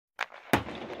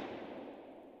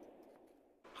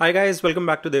Hi guys, welcome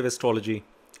back to Vedic Astrology.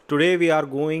 Today we are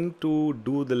going to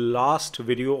do the last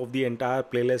video of the entire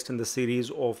playlist in the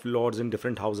series of lords in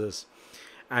different houses.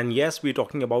 And yes, we're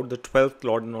talking about the 12th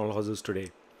lord in all houses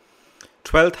today.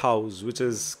 12th house, which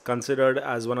is considered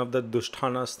as one of the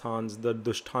Dusthana sthans, the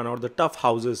Dusthana or the tough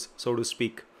houses, so to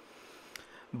speak.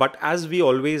 But as we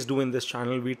always do in this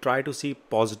channel, we try to see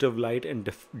positive light in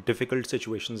difficult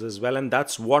situations as well. And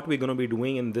that's what we're going to be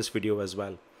doing in this video as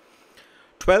well.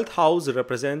 12th house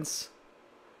represents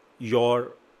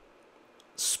your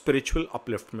spiritual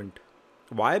upliftment.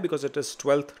 Why? Because it is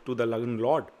 12th to the Lagna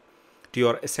Lord, to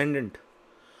your ascendant.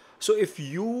 So if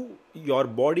your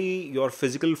body, your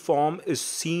physical form is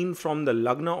seen from the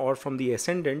Lagna or from the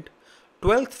ascendant,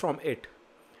 12th from it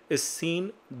is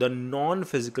seen the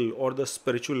non-physical or the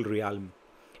spiritual realm.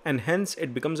 And hence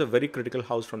it becomes a very critical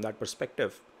house from that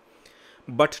perspective.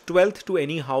 But 12th to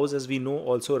any house, as we know,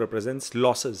 also represents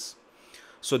losses.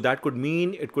 So that could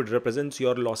mean it could represent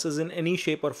your losses in any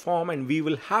shape or form, and we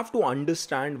will have to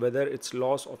understand whether it's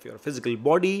loss of your physical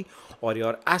body or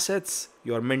your assets,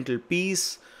 your mental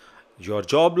peace, your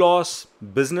job loss,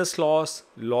 business loss,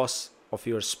 loss of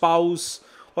your spouse,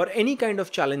 or any kind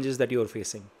of challenges that you're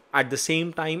facing. At the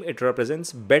same time, it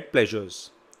represents bed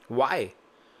pleasures. Why?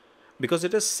 Because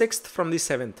it is 6th from the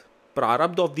 7th,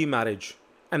 prarabdha of the marriage.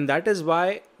 And that is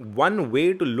why one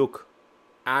way to look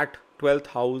at 12th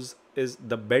house is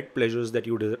the bed pleasures that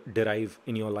you derive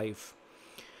in your life.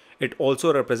 It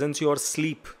also represents your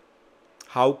sleep,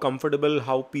 how comfortable,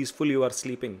 how peaceful you are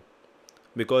sleeping.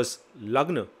 Because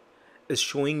Lagna is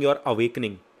showing your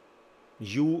awakening.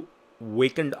 You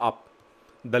wakened up,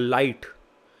 the light.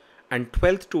 And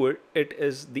 12th to it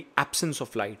is the absence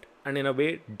of light. And in a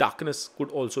way, darkness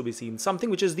could also be seen, something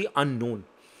which is the unknown.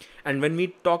 And when we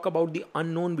talk about the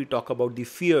unknown, we talk about the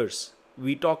fears.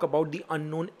 We talk about the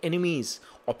unknown enemies,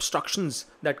 obstructions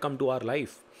that come to our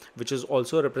life, which is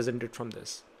also represented from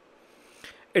this.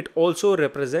 It also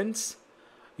represents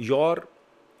your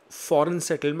foreign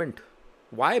settlement.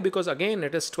 Why? Because again,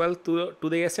 it is 12th to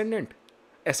the ascendant.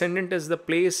 Ascendant is the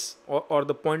place or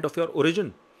the point of your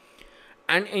origin.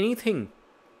 And anything,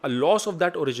 a loss of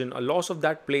that origin, a loss of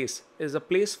that place is a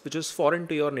place which is foreign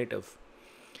to your native.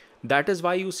 That is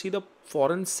why you see the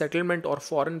foreign settlement or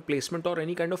foreign placement or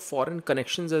any kind of foreign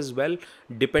connections as well,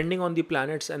 depending on the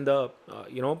planets and the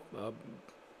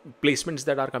placements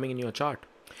that are coming in your chart.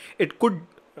 It could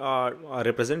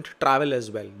represent travel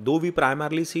as well, though we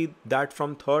primarily see that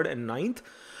from 3rd and 9th.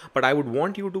 But I would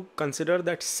want you to consider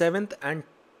that 7th and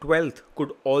 12th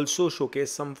could also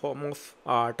showcase some form of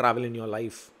travel in your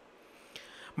life.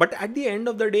 But at the end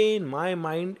of the day, in my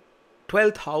mind,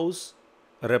 12th house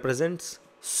represents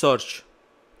search,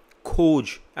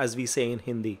 khoj, as we say in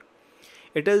Hindi.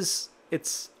 It's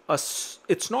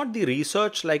not the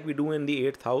research like we do in the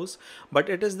 8th house, but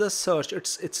it is the search.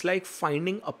 It's like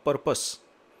finding a purpose.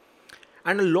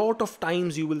 And a lot of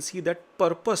times you will see that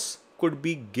purpose could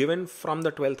be given from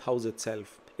the 12th house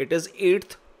itself. It is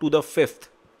 8th to the 5th.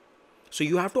 So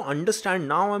you have to understand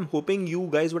now. I'm hoping you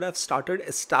guys would have started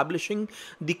establishing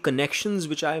the connections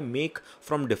which I make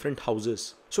from different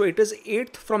houses. So it is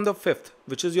 8th from the 5th,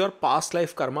 which is your past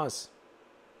life karmas.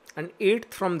 And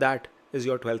 8th from that is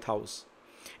your 12th house.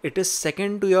 It is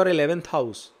 2nd to your 11th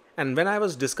house. And when I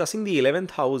was discussing the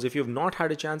 11th house, if you've not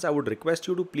had a chance, I would request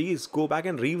you to please go back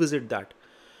and revisit that.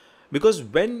 Because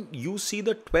when you see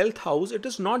the 12th house, it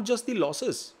is not just the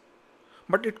losses,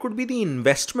 but it could be the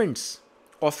investments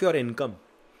of your income.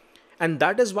 And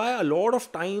that is why a lot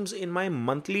of times in my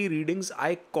monthly readings,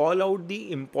 I call out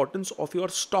the importance of your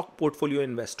stock portfolio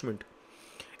investment.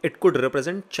 It could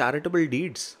represent charitable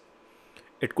deeds.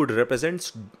 It could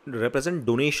represent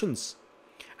donations.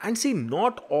 And see,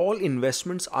 not all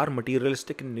investments are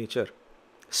materialistic in nature.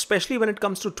 Especially when it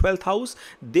comes to 12th house,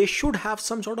 they should have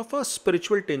some sort of a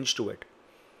spiritual tinge to it.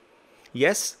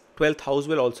 Yes, 12th house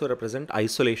will also represent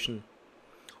isolation,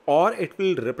 or it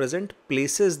will represent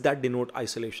places that denote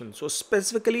isolation. So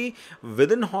specifically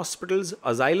within hospitals,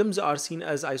 asylums are seen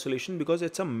as isolation because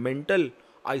it's a mental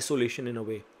isolation in a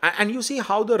way. And you see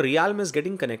how the realm is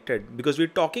getting connected, because we're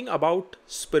talking about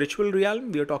spiritual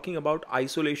realm, we're talking about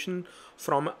isolation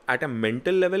from at a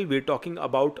mental level, we're talking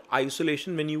about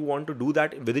isolation when you want to do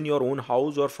that within your own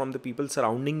house or from the people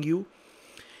surrounding you.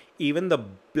 Even the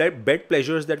bed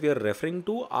pleasures that we are referring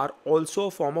to are also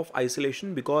a form of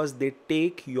isolation, because they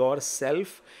take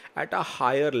yourself at a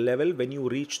higher level when you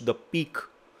reach the peak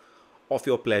of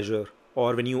your pleasure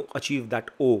or when you achieve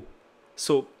that O.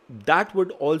 So that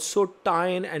would also tie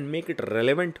in and make it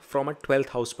relevant from a 12th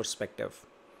house perspective.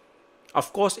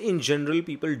 Of course, in general,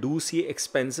 people do see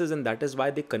expenses, and that is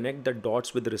why they connect the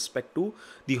dots with respect to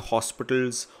the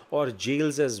hospitals or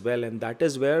jails as well. And that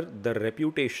is where the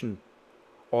reputation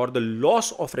or the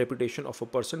loss of reputation of a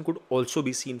person could also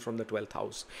be seen from the 12th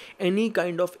house. Any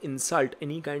kind of insult,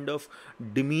 any kind of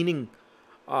demeaning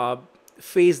uh,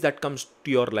 phase that comes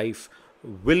to your life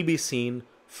will be seen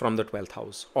from the 12th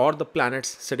house or the planets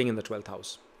sitting in the 12th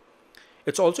house.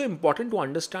 It's also important to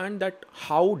understand that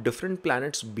how different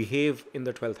planets behave in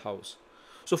the 12th house.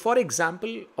 So, for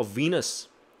example, a Venus,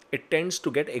 it tends to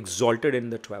get exalted in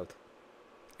the 12th.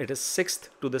 It is 6th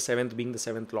to the 7th, being the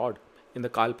 7th lord in the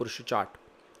Kalpurusha chart.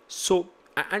 So,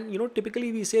 and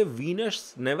typically we say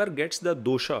Venus never gets the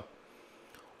dosha,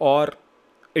 or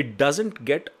it doesn't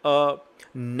get a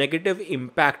negative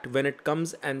impact when it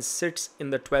comes and sits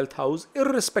in the 12th house,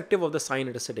 irrespective of the sign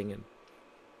it is sitting in,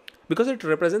 because it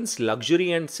represents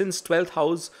luxury. And since 12th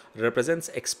house represents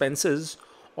expenses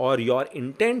or your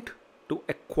intent to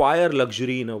acquire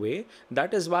luxury in a way,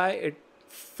 that is why it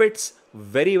fits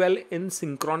very well in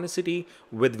synchronicity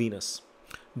with Venus.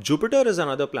 Jupiter is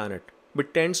another planet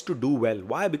which tends to do well.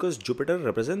 Why? Because Jupiter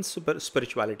represents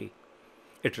spirituality.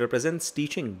 It represents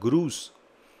teaching, gurus,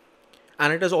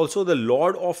 and it is also the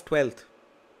lord of 12th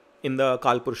in the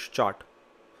Kalpurusha chart.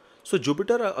 So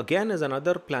Jupiter again is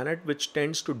another planet which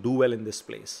tends to do well in this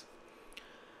place.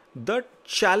 The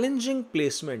challenging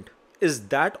placement is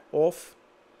that of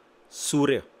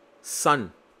Surya,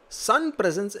 Sun. Sun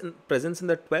presence in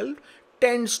the 12th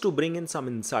tends to bring in some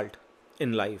insult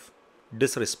in life,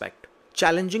 disrespect.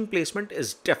 Challenging placement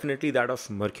is definitely that of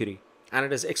Mercury, and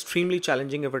it is extremely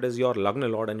challenging if it is your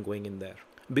Lagna lord and going in there.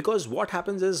 Because what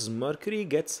happens is Mercury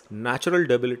gets natural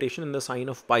debilitation in the sign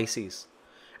of Pisces.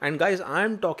 And guys, I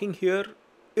am talking here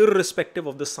irrespective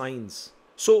of the signs.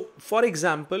 So, for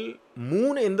example,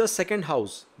 Moon in the second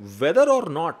house, whether or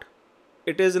not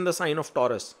it is in the sign of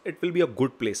Taurus, it will be a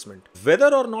good placement.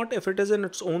 Whether or not if it is in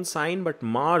its own sign, but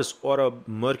Mars or a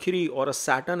Mercury or a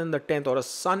Saturn in the 10th or a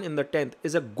Sun in the 10th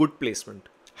is a good placement.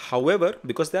 However,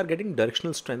 because they are getting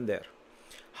directional strength there.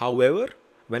 However,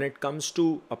 when it comes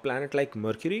to a planet like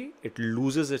Mercury, it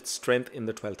loses its strength in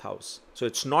the 12th house. So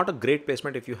it's not a great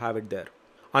placement if you have it there.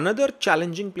 Another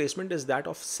challenging placement is that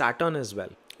of Saturn as well.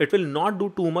 It will not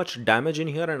do too much damage in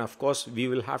here, and of course we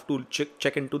will have to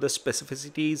check into the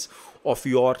specificities of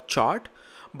your chart,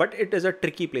 but it is a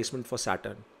tricky placement for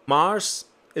Saturn. Mars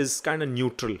is kind of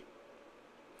neutral.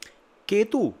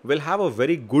 Ketu will have a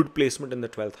very good placement in the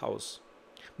 12th house,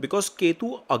 because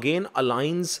Ketu again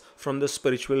aligns from the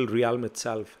spiritual realm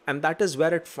itself, and that is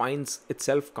where it finds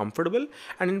itself comfortable.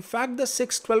 And in fact, the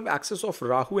 6-12 axis of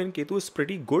Rahu and Ketu is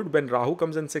pretty good when Rahu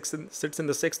comes and sits in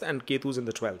the 6th and Ketu is in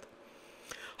the 12th.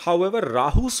 However,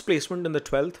 Rahu's placement in the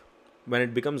 12th, when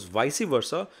it becomes vice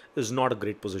versa, is not a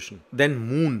great position. Then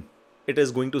Moon, it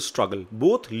is going to struggle.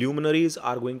 Both luminaries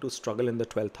are going to struggle in the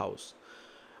 12th house.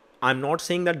 I'm not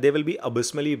saying that they will be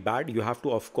abysmally bad. You have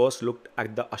to, of course, look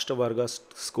at the Ashtavarga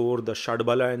score, the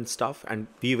Shadbala and stuff, and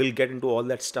we will get into all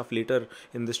that stuff later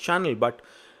in this channel. But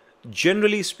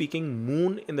generally speaking,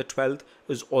 Moon in the 12th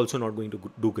is also not going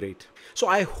to do great. So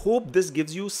I hope this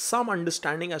gives you some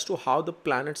understanding as to how the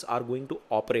planets are going to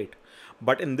operate.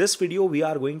 But in this video, we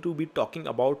are going to be talking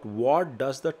about what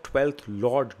does the 12th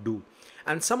Lord do.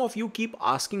 And some of you keep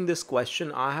asking this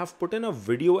question. I have put in a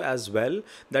video as well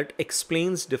that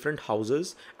explains different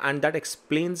houses and that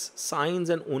explains signs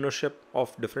and ownership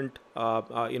of different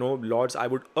lords. I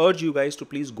would urge you guys to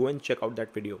please go and check out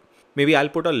that video. Maybe I'll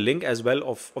put a link as well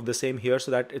of the same here so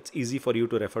that it's easy for you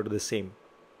to refer to the same.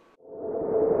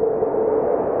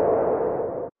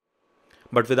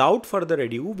 But without further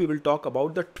ado, we will talk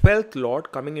about the 12th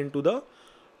Lord coming into the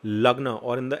Lagna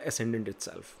or in the ascendant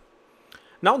itself.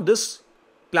 Now this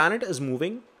planet is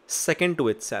moving second to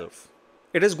itself.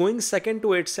 It is going second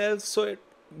to itself, so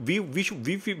we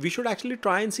should actually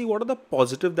try and see what are the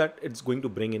positive that it's going to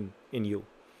bring in you.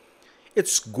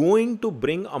 It's going to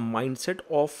bring a mindset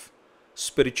of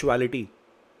spirituality,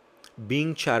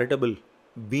 being charitable,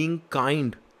 being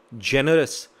kind,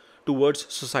 generous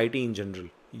towards society in general.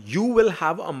 You will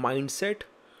have a mindset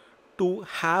to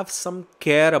have some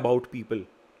care about people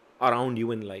around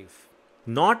you in life.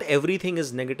 Not everything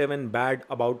is negative and bad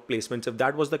about placements. If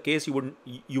that was the case, you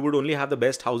would only have the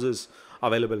best houses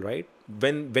available, right?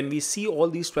 When we see all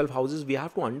these 12 houses, we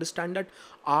have to understand that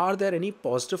are there any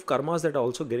positive karmas that are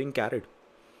also getting carried?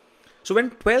 So when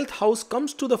 12th house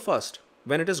comes to the first,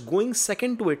 when it is going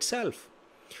second to itself,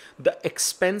 the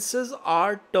expenses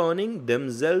are turning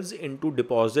themselves into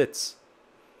deposits.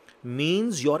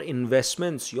 Means your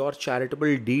investments, your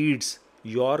charitable deeds,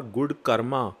 your good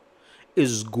karma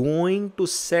is going to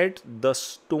set the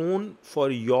stone for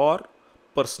your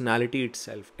personality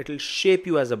itself. It will shape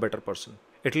you as a better person.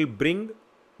 It will bring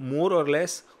more or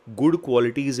less good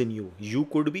qualities in you. You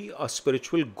could be a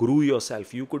spiritual guru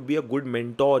yourself. You could be a good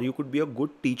mentor. You could be a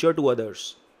good teacher to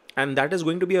others. And that is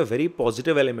going to be a very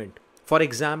positive element. For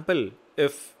example,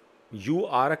 if you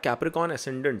are a Capricorn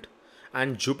ascendant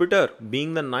and Jupiter,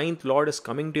 being the ninth lord, is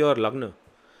coming to your Lagna,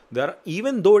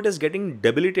 even though it is getting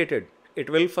debilitated, it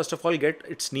will first of all get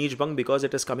its Neej Bhang because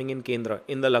it is coming in Kendra,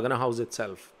 in the Lagna house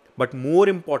itself. But more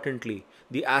importantly,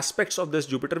 the aspects of this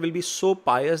Jupiter will be so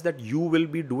pious that you will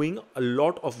be doing a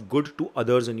lot of good to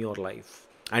others in your life.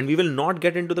 And we will not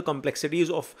get into the complexities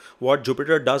of what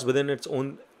Jupiter does within its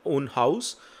own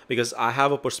house, because I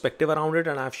have a perspective around it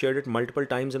and I've shared it multiple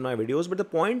times in my videos. But the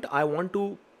point I want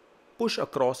to push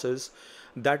across is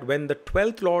that when the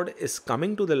 12th lord is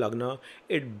coming to the Lagna,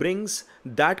 it brings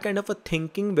that kind of a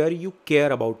thinking where you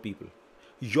care about people.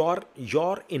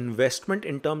 Your investment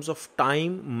in terms of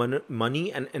time,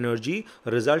 money and energy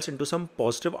results into some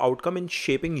positive outcome in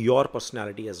shaping your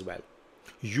personality as well.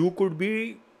 You could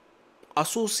be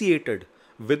associated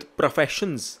with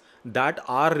professions that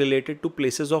are related to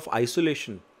places of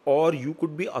isolation, or you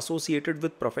could be associated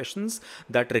with professions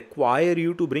that require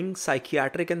you to bring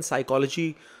psychiatric and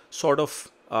psychology sort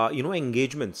of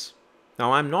engagements.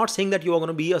 Now, I'm not saying that you are going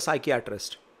to be a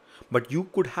psychiatrist, but you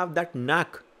could have that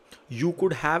knack. You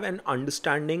could have an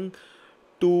understanding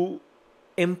to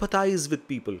empathize with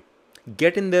people,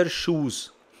 get in their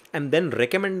shoes, and then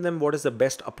recommend them what is the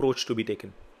best approach to be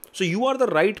taken. So you are the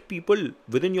right people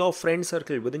within your friend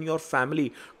circle, within your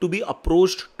family, to be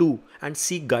approached to and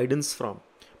seek guidance from.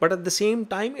 But at the same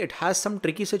time, it has some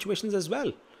tricky situations as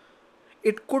well.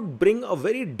 It could bring a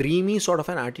very dreamy sort of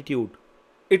an attitude.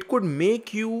 It could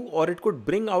make you, or it could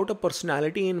bring out a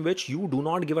personality in which you do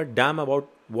not give a damn about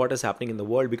what is happening in the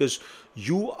world, because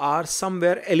you are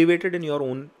somewhere elevated in your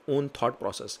own thought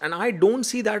process. And I don't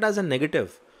see that as a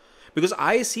negative, because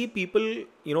I see people,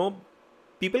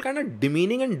 people kind of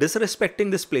demeaning and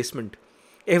disrespecting this placement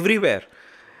everywhere.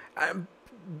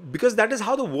 Because that is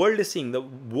how the world is seeing. The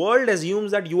world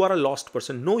assumes that you are a lost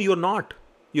person. No, you're not.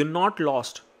 You're not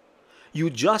lost. You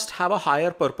just have a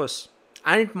higher purpose.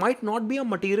 And it might not be a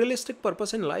materialistic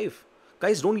purpose in life.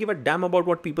 Guys, don't give a damn about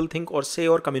what people think or say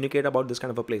or communicate about this kind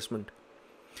of a placement.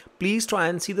 Please try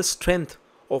and see the strength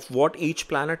of what each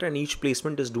planet and each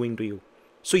placement is doing to you.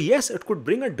 So yes, it could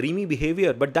bring a dreamy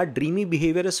behavior, but that dreamy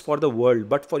behavior is for the world.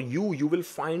 But for you, you will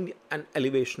find an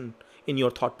elevation in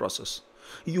your thought process.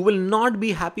 You will not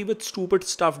be happy with stupid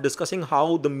stuff discussing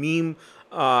how the meme,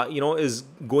 is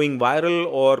going viral,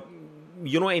 or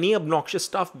any obnoxious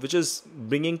stuff which is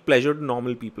bringing pleasure to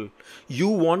normal people. You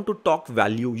want to talk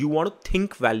value. You want to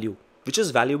think value, which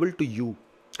is valuable to you.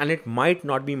 And it might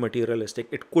not be materialistic.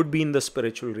 It could be in the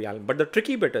spiritual realm. But the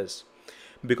tricky bit is,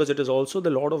 because it is also the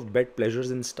lord of bed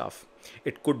pleasures and stuff,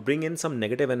 it could bring in some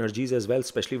negative energies as well,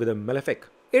 especially with a malefic.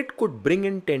 It could bring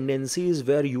in tendencies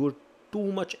where you're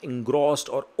too much engrossed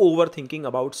or overthinking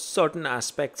about certain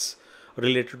aspects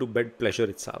related to bed pleasure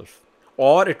itself.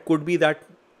 Or it could be that,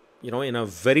 in a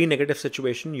very negative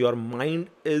situation, your mind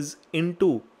is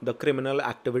into the criminal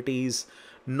activities,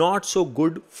 not so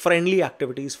good, friendly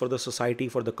activities for the society,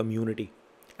 for the community.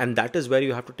 And that is where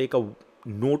you have to take a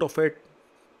note of it,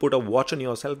 put a watch on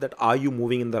yourself that are you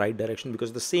moving in the right direction,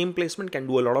 because the same placement can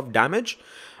do a lot of damage,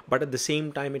 but at the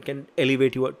same time, it can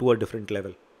elevate you to a different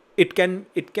level. It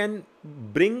can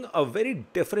bring a very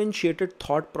differentiated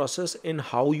thought process in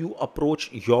how you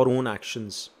approach your own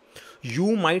actions.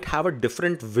 You might have a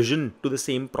different vision to the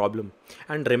same problem.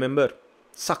 And remember,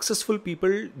 successful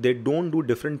people, they don't do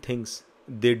different things.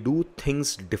 They do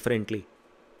things differently.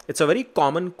 It's a very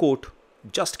common quote,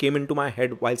 just came into my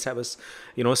head whilst I was,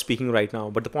 speaking right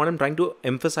now. But the point I'm trying to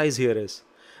emphasize here is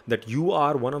that you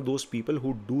are one of those people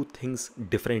who do things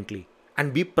differently.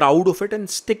 And be proud of it and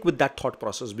stick with that thought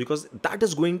process, because that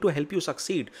is going to help you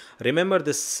succeed. Remember,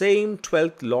 the same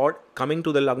 12th lord coming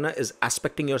to the Lagna is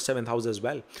aspecting your 7th house as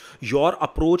well. Your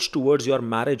approach towards your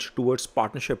marriage, towards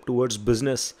partnership, towards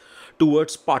business,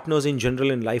 towards partners in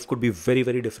general in life could be very,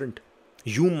 very different.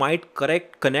 You might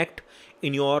connect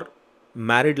in your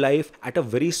married life at a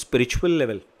very spiritual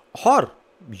level, or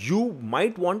you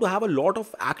might want to have a lot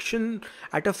of action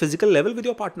at a physical level with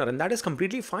your partner, and that is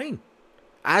completely fine.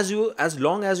 As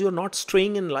long as you're not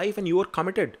straying in life and you are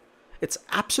committed, it's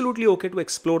absolutely okay to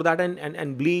explore that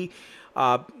and be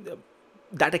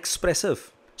that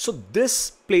expressive. So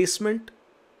this placement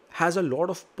has a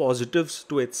lot of positives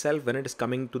to itself when it is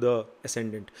coming to the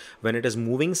ascendant. When it is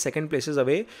moving second places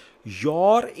away,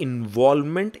 your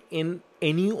involvement in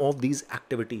any of these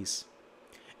activities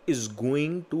is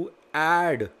going to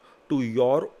add to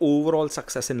your overall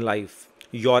success in life.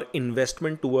 your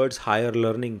investment towards higher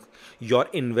learning, your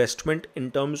investment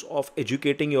in terms of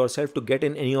educating yourself to get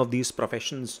in any of these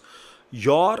professions,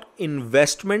 your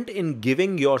investment in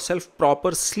giving yourself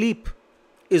proper sleep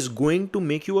is going to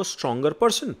make you a stronger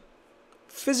person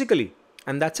physically.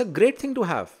 And that's a great thing to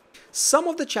have. Some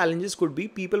of the challenges could be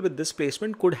people with this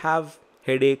placement could have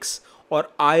headaches or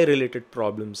eye related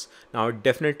problems. Now, it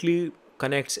definitely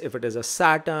connects if it is a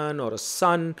Saturn or a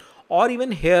Sun, or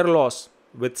even hair loss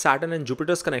with Saturn and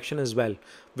Jupiter's connection as well,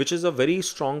 which is a very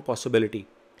strong possibility.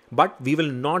 But we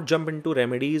will not jump into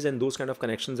remedies and those kind of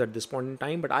connections at this point in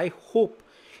time. But I hope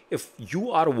if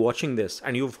you are watching this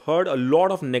and you've heard a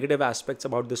lot of negative aspects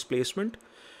about this placement,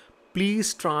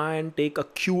 please try and take a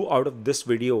cue out of this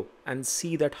video and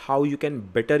see that how you can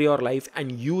better your life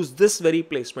and use this very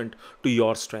placement to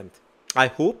your strength. I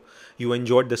hope you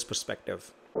enjoyed this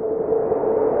perspective.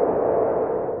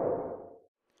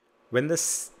 When the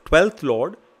 12th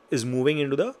Lord is moving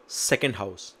into the second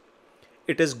house,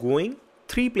 it is going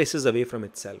 3 places away from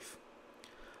itself.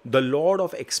 The Lord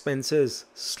of expenses,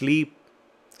 sleep,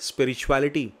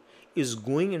 spirituality is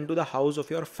going into the house of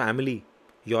your family,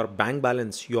 your bank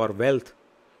balance, your wealth,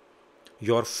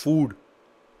 your food.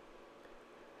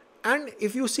 And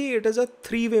if you see, it is a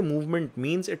 3-way movement,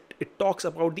 means it talks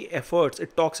about the efforts,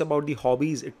 it talks about the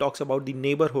hobbies, it talks about the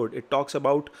neighborhood, it talks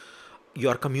about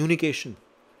your communication.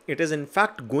 It is in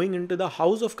fact going into the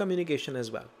house of communication as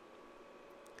well.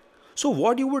 So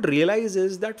what you would realize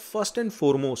is that first and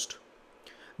foremost,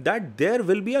 that there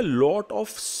will be a lot of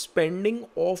spending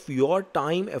of your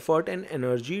time, effort and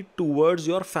energy towards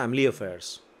your family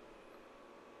affairs.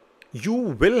 You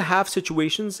will have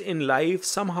situations in life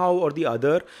somehow or the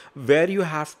other where you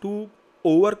have to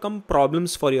overcome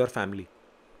problems for your family.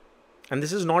 And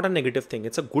this is not a negative thing.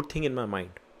 It's a good thing in my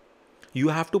mind. You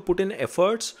have to put in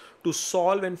efforts to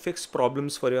solve and fix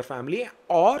problems for your family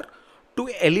or to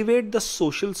elevate the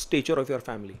social stature of your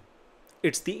family.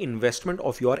 It's the investment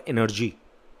of your energy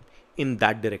in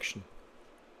that direction.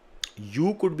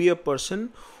 You could be a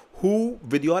person who,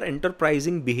 with your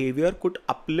enterprising behavior, could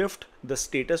uplift the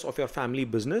status of your family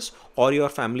business or your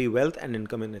family wealth and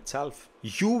income in itself.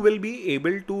 You will be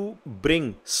able to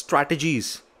bring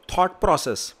strategies, thought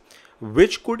process,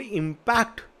 which could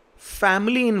impact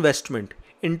family investment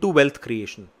into wealth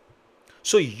creation.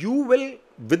 So you will,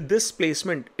 with this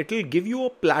placement, it will give you a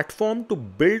platform to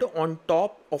build on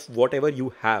top of whatever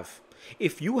you have.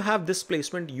 If you have this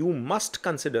placement, you must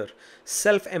consider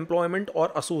self-employment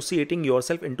or associating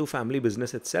yourself into family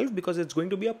business itself, because it's going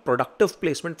to be a productive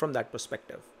placement from that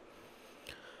perspective.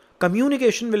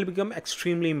 Communication will become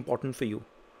extremely important for you.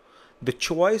 The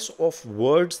choice of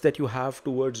words that you have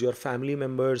towards your family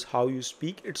members, how you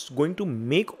speak, it's going to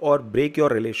make or break your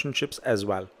relationships as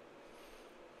well.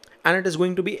 And it is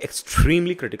going to be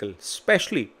extremely critical,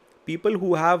 especially people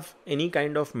who have any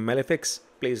kind of malefics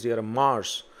placed here, a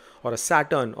Mars or a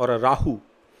Saturn or a Rahu.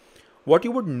 What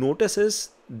you would notice is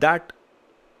that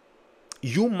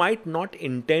you might not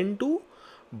intend to,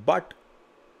 but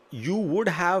you would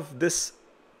have this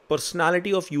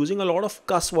personality of using a lot of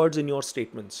cuss words in your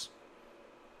statements,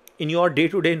 in your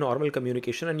day-to-day normal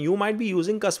communication, and you might be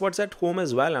using cuss words at home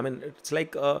as well. I mean, it's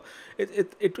like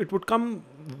it would come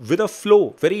with a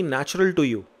flow, very natural to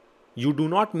you. You do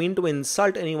not mean to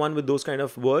insult anyone with those kind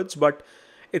of words, but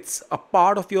it's a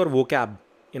part of your vocab.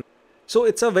 So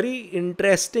it's a very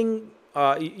interesting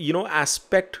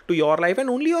aspect to your life, and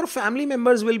only your family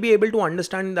members will be able to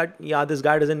understand that, yeah, this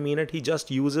guy doesn't mean it, he just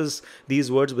uses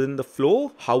these words within the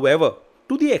flow. However,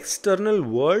 to the external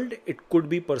world, it could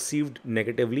be perceived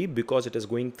negatively because it is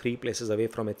going 3 places away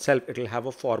from itself. It will have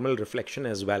a formal reflection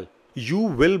as well. You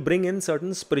will bring in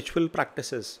certain spiritual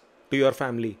practices to your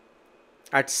family.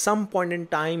 At some point in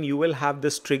time, you will have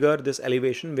this trigger, this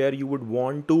elevation, where you would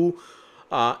want to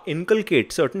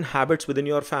inculcate certain habits within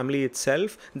your family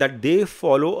itself, that they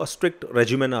follow a strict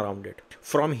regimen around it.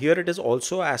 From here, it is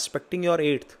also aspecting your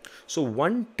 8th. So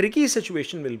one tricky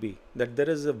situation will be that there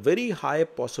is a very high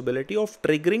possibility of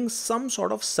triggering some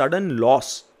sort of sudden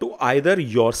loss to either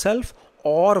yourself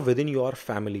or within your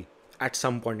family at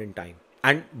some point in time.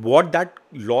 And what that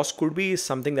loss could be is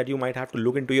something that you might have to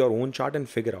look into your own chart and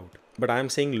figure out. But I am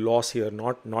saying loss here,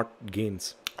 not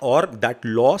gains. Or that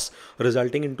loss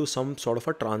resulting into some sort of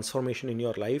a transformation in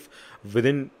your life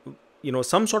within,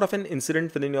 some sort of an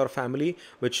incident within your family,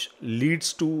 which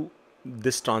leads to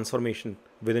this transformation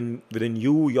within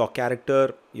you, your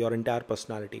character, your entire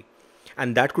personality.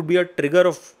 And that could be a trigger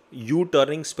of you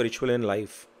turning spiritual in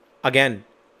life. Again,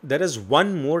 there is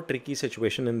one more tricky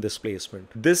situation in this placement.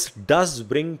 This does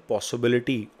bring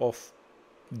possibility of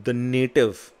the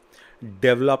native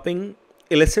developing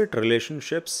illicit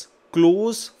relationships,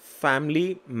 close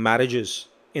family marriages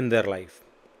in their life.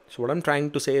 So what I'm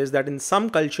trying to say is that in some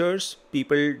cultures,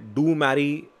 people do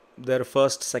marry their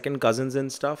first, second cousins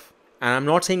and stuff. And I'm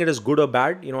not saying it is good or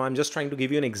bad. I'm just trying to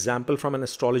give you an example from an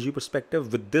astrology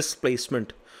perspective. With this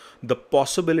placement, the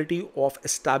possibility of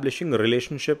establishing a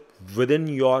relationship within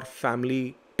your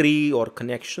family tree or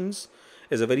connections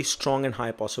is a very strong and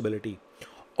high possibility.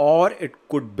 Or it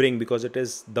could bring, because it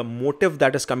is the motive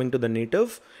that is coming to the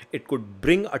native, it could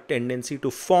bring a tendency to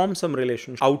form some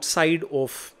relationship outside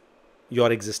of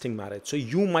your existing marriage. So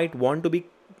you might want to be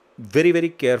very, very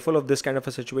careful of this kind of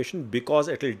a situation, because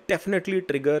it will definitely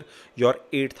trigger your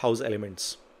 8th house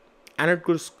elements, and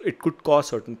it could cause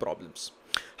certain problems.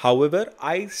 However,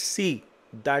 I see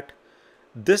that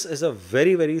this is a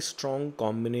very, very strong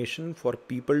combination for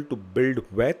people to build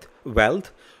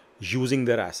wealth using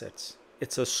their assets.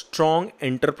 It's a strong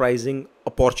enterprising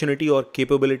opportunity or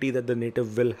capability that the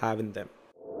native will have in them.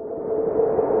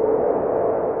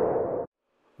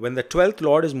 When the 12th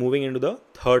lord is moving into the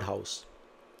 3rd house,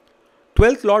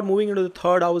 12th lord moving into the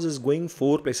 3rd house is going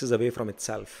 4 places away from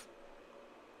itself.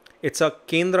 It's a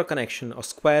Kendra connection, a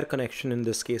square connection in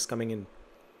this case coming in.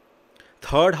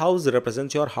 3rd house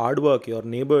represents your hard work, your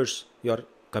neighbors, your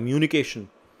communication,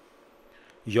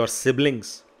 your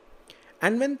siblings.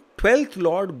 And when 12th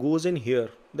lord goes in here,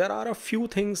 there are a few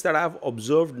things that I've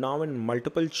observed now in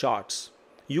multiple charts.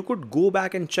 You could go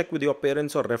back and check with your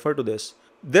parents or refer to this.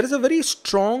 There is a very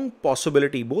strong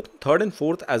possibility, both 3rd and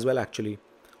 4th as well actually,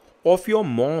 of your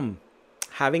mom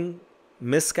having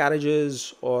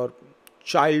miscarriages or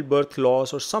childbirth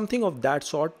loss or something of that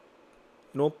sort,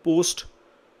 post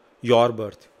your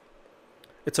birth.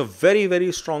 It's a very,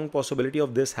 very strong possibility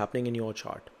of this happening in your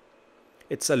chart.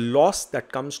 It's a loss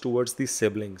that comes towards the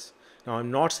siblings. Now,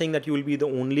 I'm not saying that you will be the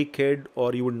only kid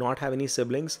or you would not have any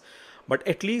siblings, but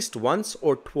at least once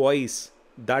or twice,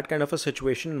 that kind of a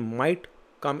situation might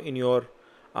come in your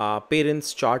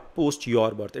parents' chart post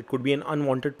your birth. It could be an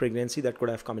unwanted pregnancy that could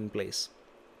have come in place.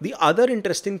 The other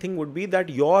interesting thing would be that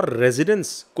your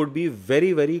residence could be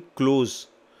very, very close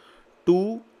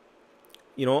to,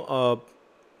 a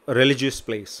religious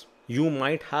place. You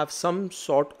might have some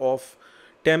sort of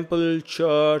temple,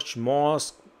 church,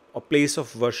 mosque, a place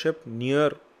of worship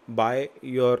nearby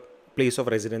your place of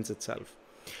residence itself.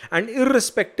 And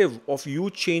irrespective of you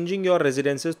changing your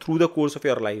residences through the course of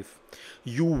your life,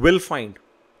 you will find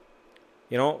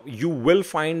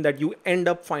that you end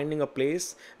up finding a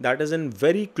place that is in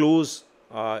very close,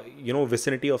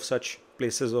 vicinity of such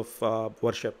places of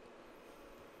worship.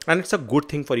 And it's a good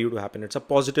thing for you to happen. It's a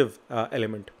positive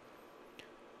element.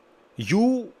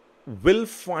 You will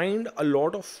find a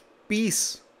lot of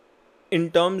peace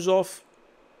in terms of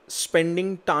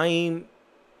spending time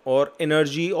or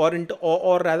energy, or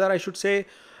rather I should say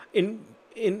in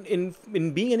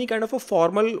being any kind of a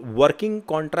formal working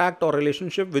contract or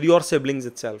relationship with your siblings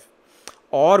itself,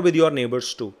 or with your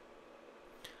neighbors too.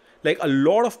 Like a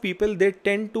lot of people, they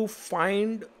tend to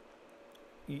find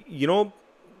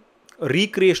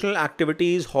recreational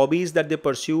activities, hobbies that they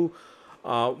pursue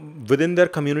within their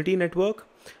community network.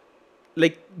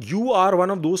 Like you are one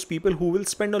of those people who will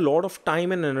spend a lot of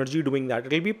time and energy doing that.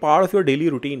 It'll be part of your daily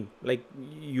routine. Like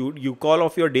you call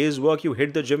off your day's work, you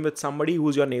hit the gym with somebody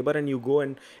who's your neighbor, and you go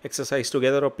and exercise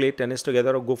together or play tennis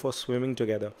together or go for swimming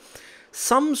together.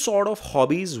 Some sort of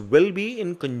hobbies will be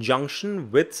in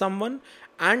conjunction with someone,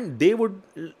 and they would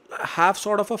have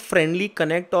sort of a friendly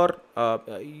connect or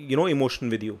emotion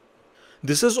with you.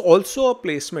 This is also a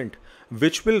placement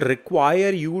which will require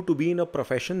you to be in a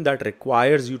profession that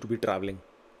requires you to be traveling.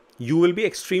 You will be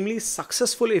extremely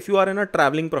successful if you are in a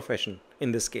traveling profession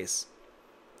in this case.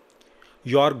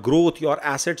 Your growth, your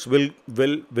assets will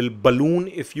balloon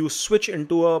if you switch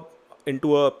into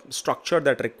a structure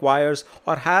that requires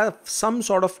or have some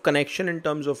sort of connection in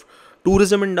terms of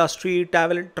tourism industry,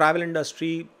 travel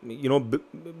industry,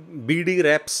 BD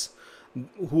reps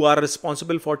who are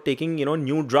responsible for taking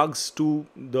new drugs to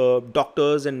the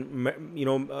doctors and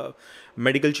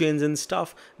medical chains and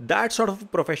stuff. That sort of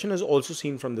profession is also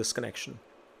seen from this connection.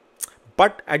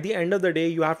 But at the end of the day,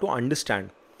 you have to understand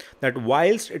that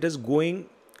whilst it is going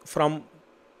from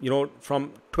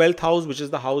 12th house, which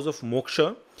is the house of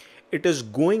moksha, it is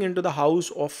going into the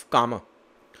house of karma.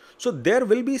 So there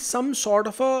will be some sort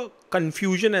of a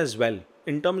confusion as well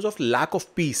in terms of lack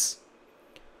of peace.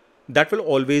 That will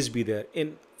always be there.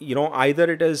 In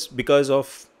either it is because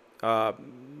of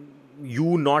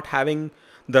you not having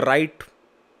the right,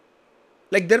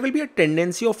 like there will be a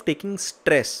tendency of taking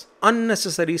stress,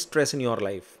 unnecessary stress in your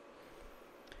life.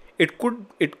 It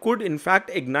could in fact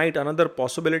ignite another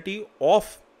possibility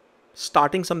of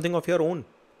starting something of your own,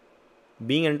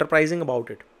 being enterprising about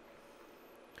it.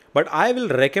 But I will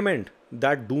recommend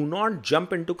that do not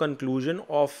jump into conclusion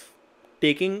of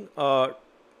taking a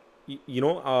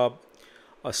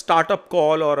startup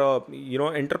call or a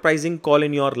enterprising call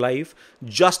in your life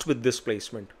just with this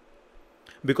placement,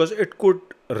 because it could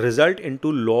result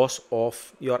into loss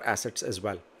of your assets as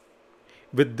well.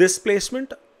 With this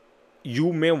placement,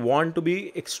 you may want to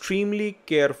be extremely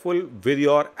careful with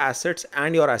your assets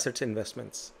and your assets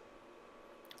investments.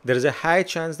 There is a high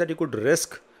chance that you could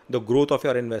risk the growth of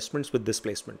your investments with this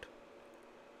placement.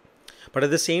 But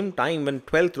at the same time, when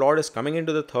 12th Lord is coming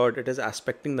into the third, it is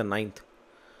aspecting the ninth.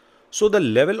 So the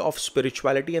level of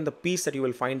spirituality and the peace that you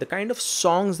will find, the kind of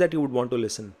songs that you would want to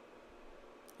listen.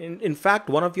 In fact,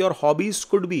 one of your hobbies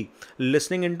could be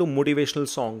listening into motivational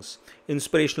songs,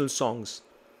 inspirational songs,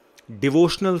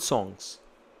 devotional songs.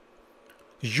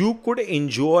 You could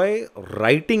enjoy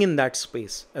writing in that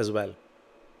space as well.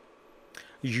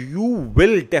 You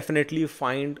will definitely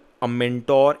find a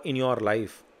mentor in your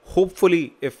life.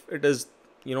 Hopefully, if it is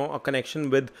a connection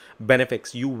with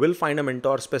benefics, you will find a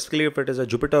mentor, specifically if it is a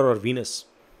Jupiter or Venus,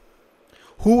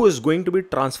 who is going to be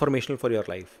transformational for your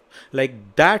life.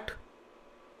 Like that,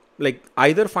 like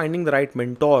either finding the right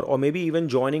mentor or maybe even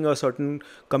joining a certain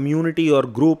community or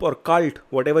group or cult,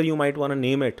 whatever you might want to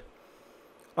name it,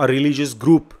 a religious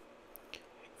group.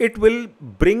 It will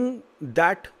bring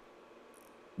that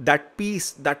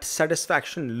peace, that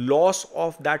satisfaction, loss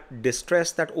of that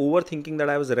distress, that overthinking that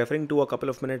I was referring to a couple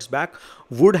of minutes back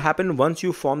would happen once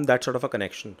you form that sort of a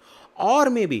connection. Or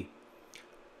maybe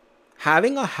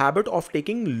having a habit of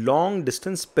taking long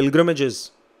distance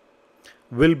pilgrimages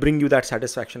will bring you that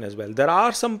satisfaction as well. There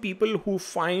are some people who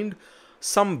find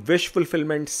some wish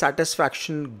fulfillment,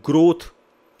 satisfaction, growth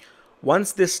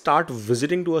once they start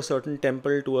visiting to a certain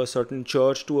temple, to a certain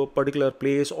church, to a particular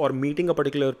place, or meeting a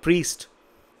particular priest.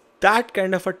 That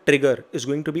kind of a trigger is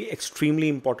going to be extremely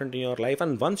important in your life.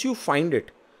 And once you find it,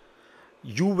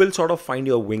 you will sort of find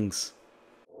your wings.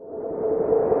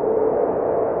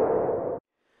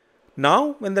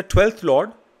 Now, when the 12th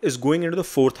Lord is going into the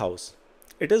 4th house,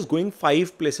 it is going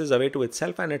 5 places away to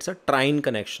itself, and it's a trine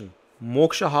connection.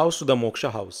 Moksha house to the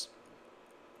Moksha house.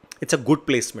 It's a good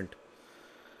placement.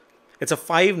 It's a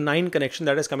 5-9 connection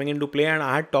that is coming into play, and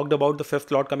I had talked about the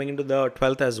 5th Lord coming into the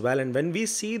 12th as well. And when we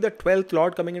see the 12th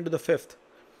Lord coming into the 5th,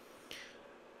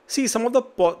 see, some of the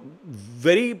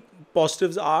very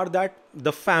positives are that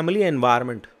the family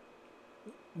environment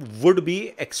would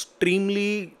be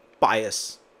extremely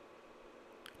pious.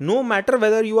 No matter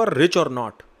whether you are rich or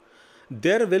not,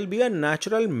 there will be a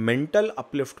natural mental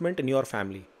upliftment in your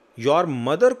family. Your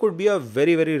mother could be a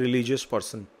very, very religious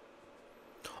person.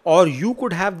 Or you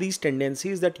could have these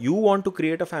tendencies that you want to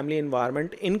create a family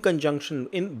environment in conjunction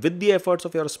with the efforts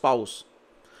of your spouse.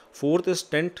 4th is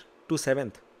 10th to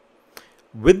 7th.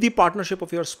 With the partnership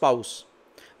of your spouse,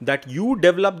 that you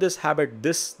develop this habit,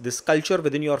 this culture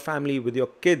within your family, with your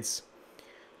kids,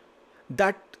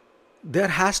 that there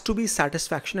has to be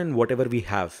satisfaction in whatever we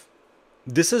have.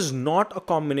 This is not a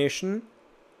combination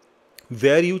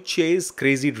where you chase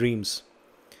crazy dreams.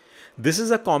 This is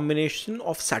a combination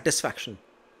of satisfaction.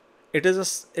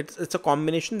 It's a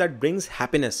combination that brings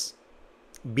happiness,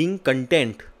 being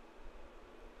content.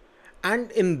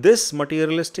 And in this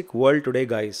materialistic world today,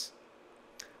 guys,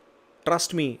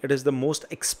 trust me, it is the most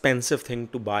expensive thing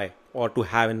to buy or to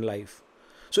have in life.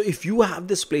 So if you have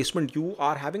this placement, you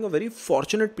are having a very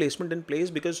fortunate placement in place,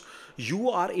 because you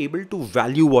are able to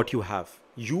value what you have.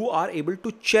 You are able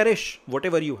to cherish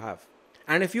whatever you have.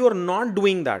 And if you are not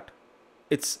doing that,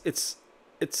 it's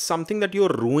something that you're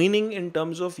ruining in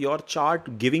terms of your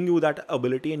chart giving you that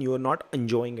ability, and you are not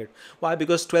enjoying it. Why?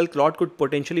 Because 12th Lord could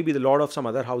potentially be the Lord of some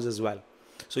other house as well.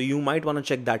 So you might want to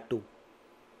check that too.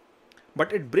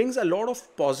 But it brings a lot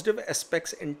of positive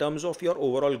aspects in terms of your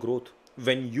overall growth.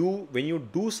 When you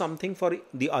do something for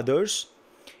the others,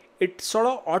 it sort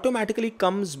of automatically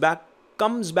comes back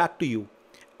to you,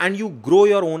 and you grow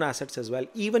your own assets as well,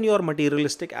 even your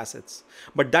materialistic assets.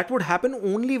 But that would happen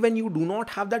only when you do not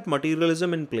have that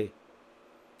materialism in play.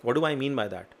 What do I mean by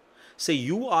that? Say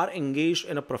you are engaged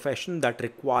in a profession that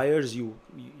requires you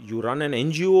run an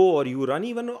NGO, or you run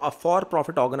even a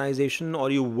for-profit organization, or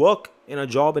you work in a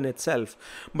job in itself.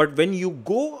 But when you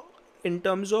go in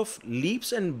terms of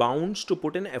leaps and bounds to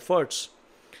put in efforts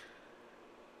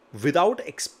without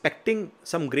expecting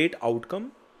some great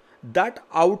outcome, that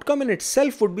outcome in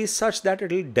itself would be such that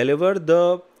it will deliver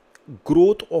the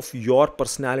growth of your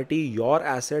personality, your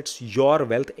assets, your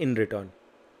wealth in return.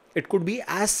 It could be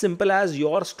as simple as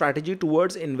your strategy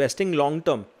towards investing long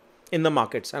term in the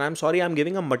markets. And I'm sorry, I'm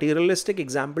giving a materialistic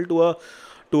example to a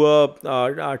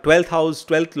 12th house,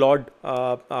 12th Lord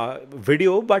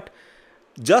video, but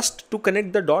Just to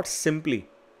connect the dots simply,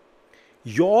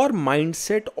 your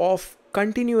mindset of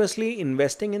continuously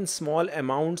investing in small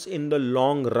amounts in the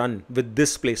long run with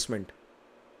this placement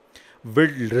will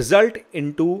result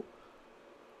into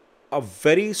a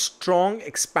very strong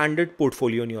expanded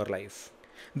portfolio in your life.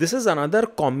 This is another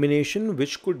combination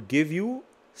which could give you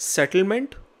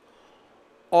settlement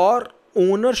or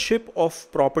ownership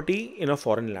of property in a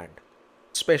foreign land.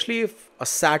 Especially if a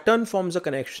Saturn forms a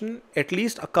connection, at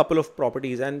least a couple of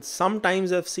properties. And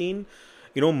sometimes I've seen,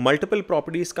 multiple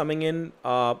properties coming in,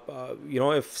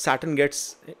 if Saturn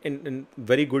gets in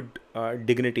very good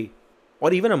dignity,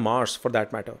 or even a Mars for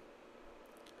that matter.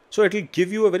 So it will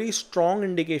give you a very strong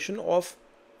indication of,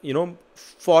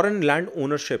 foreign land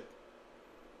ownership.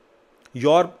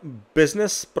 Your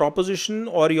business proposition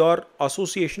or your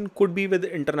association could be with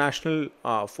international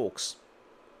folks.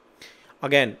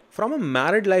 Again, from a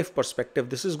married life perspective,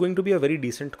 this is going to be a very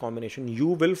decent combination. You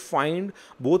will find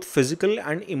both physical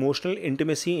and emotional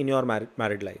intimacy in your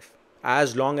married life,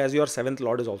 as long as your seventh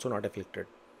lord is also not afflicted.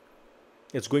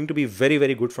 It's going to be very,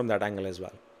 very good from that angle as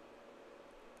well.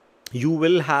 You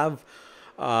will have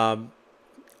an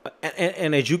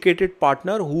educated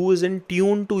partner who is in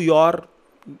tune to your,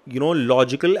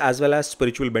 logical as well as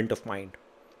spiritual bent of mind.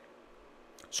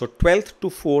 So 12th to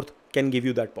 4th can give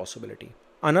you that possibility.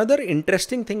 Another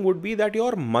interesting thing would be that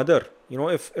your mother,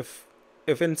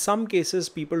 if in some cases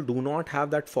people do not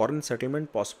have that foreign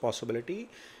settlement possibility,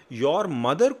 your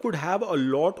mother could have a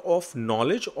lot of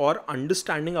knowledge or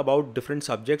understanding about different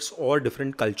subjects or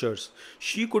different cultures.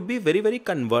 She could be very, very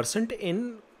conversant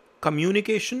in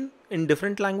communication in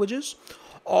different languages,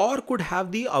 or could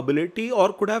have the ability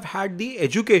or could have had the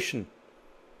education,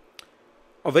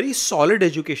 a very solid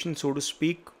education, so to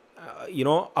speak,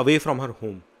 away from her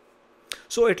home.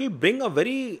 So it will bring a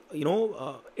very,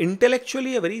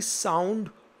 intellectually a very sound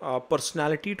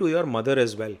personality to your mother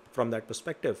as well from that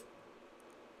perspective.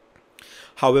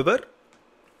 However,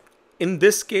 in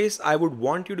this case, I would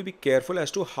want you to be careful as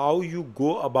to how you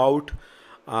go about,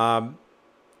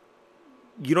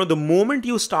 the moment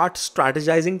you start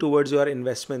strategizing towards your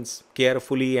investments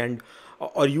carefully, and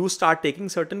or you start taking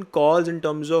certain calls in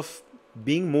terms of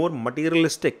being more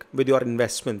materialistic with your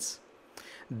investments,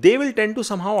 they will tend to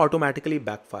somehow automatically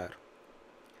backfire.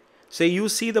 Say you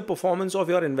see the performance of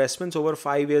your investments over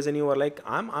 5 years and you are like,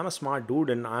 I'm a smart dude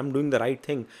and I'm doing the right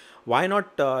thing. Why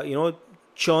not,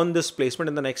 churn this placement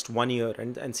in the next 1 year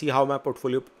and see how my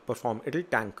portfolio perform? It'll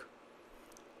tank.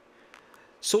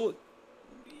 So,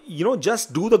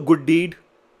 just do the good deed.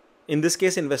 In this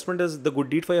case, investment is the good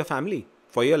deed for your family,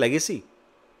 for your legacy.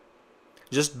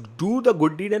 Just do the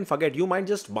good deed and forget. You might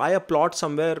just buy a plot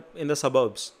somewhere in the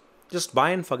suburbs. Just buy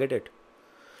and forget it.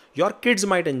 Your kids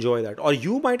might enjoy that, or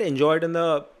you might enjoy it in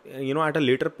the, at a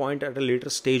later point, at a later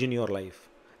stage in your life.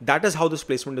 That is how this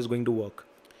placement is going to work.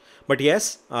 But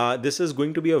yes, this is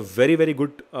going to be a very, very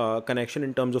good connection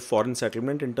in terms of foreign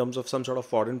settlement, in terms of some sort of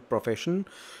foreign profession.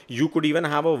 You could even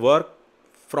have a work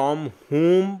from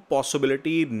home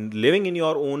possibility, living in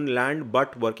your own land,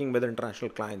 but working with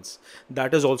international clients.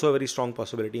 That is also a very strong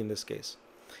possibility in this case.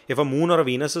 If a moon or a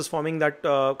Venus is forming that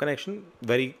connection,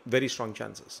 very, very strong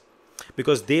chances.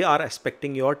 Because they are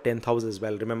aspecting your 10th house as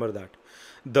well. Remember that.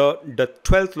 The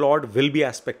 12th lord will be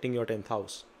aspecting your 10th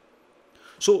house.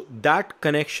 So that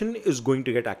connection is going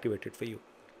to get activated for you.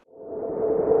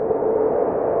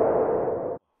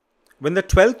 When the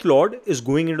 12th lord is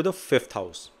going into the 5th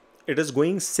house, it is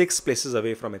going 6 places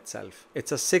away from itself.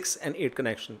 It's a 6 and 8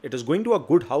 connection. It is going to a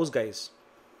good house, guys.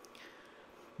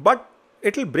 But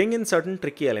it will bring in certain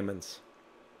tricky elements.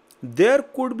 There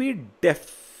could be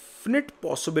definite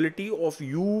possibility of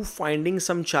you finding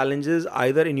some challenges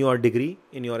either in your degree,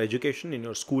 in your education, in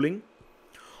your schooling,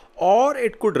 or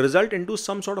it could result into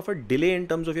some sort of a delay in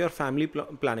terms of your family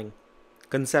planning,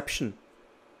 conception,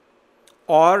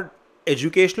 or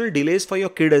educational delays for your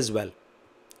kid as well.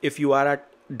 If you are at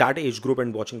that age group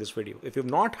and watching this video, if you've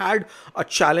not had a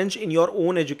challenge in your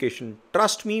own education,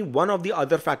 trust me, one of the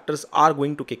other factors are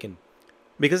going to kick in,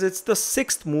 because it's the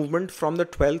 6th movement from the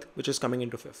 12th which is coming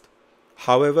into 5th.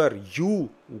 However, you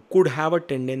could have a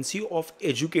tendency of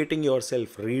educating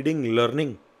yourself, reading,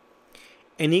 learning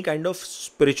any kind of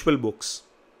spiritual books.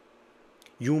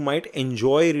 You might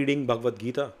enjoy reading Bhagavad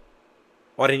Gita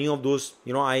or any of those.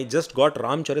 I just got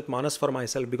Ramcharitmanas for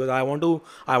myself because I want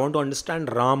to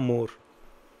understand Ram more.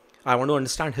 I want to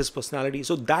understand his personality.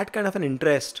 So that kind of an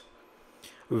interest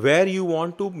where you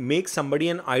want to make somebody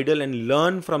an idol and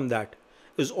learn from that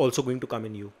is also going to come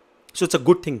in you. So it's a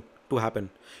good thing to happen.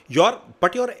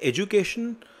 But your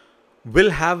education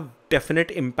will have definite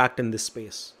impact in this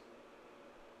space.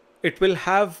 It will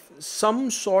have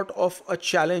some sort of a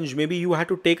challenge. Maybe you had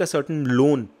to take a certain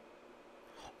loan,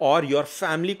 or your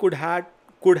family could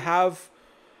have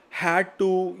had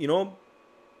to,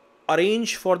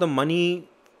 arrange for the money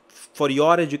for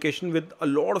your education with a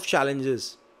lot of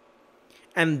challenges,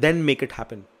 and then make it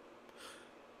happen.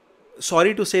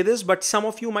 Sorry to say this, but some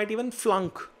of you might even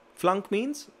flunk. Flunk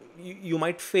means you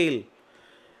might fail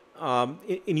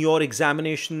in your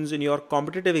examinations, in your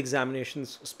competitive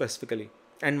examinations specifically,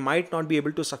 and might not be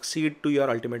able to succeed to your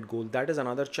ultimate goal. That is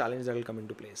another challenge that will come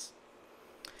into place.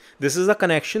 This is a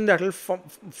connection that will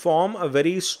form a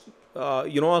very,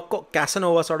 a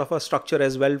Casanova sort of a structure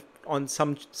as well on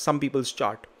some people's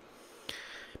chart,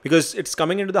 because it's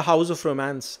coming into the house of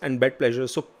romance and bed pleasure.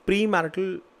 So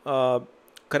premarital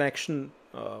connection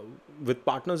with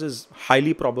partners is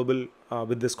highly probable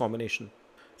with this combination.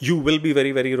 You will be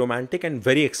very, very romantic and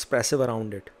very expressive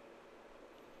around it.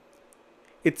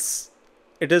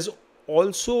 It is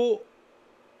also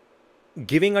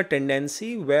giving a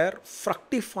tendency where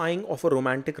fructifying of a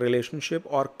romantic relationship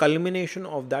or culmination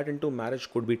of that into marriage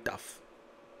could be tough.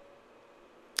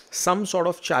 Some sort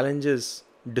of challenges,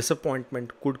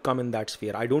 disappointment could come in that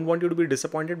sphere. I don't want you to be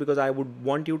disappointed, because I would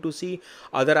want you to see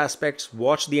other aspects,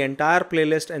 watch the entire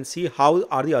playlist and see how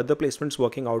are the other placements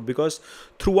working out. Because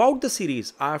throughout the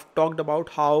series, I've talked about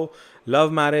how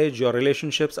love, marriage, your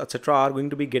relationships, etc. are going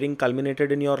to be getting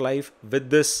culminated in your life with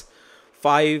this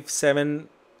 5, 7,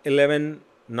 11,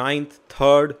 9th,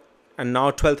 3rd, and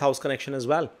now 12th house connection as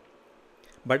well.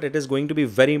 But it is going to be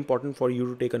very important for you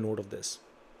to take a note of this.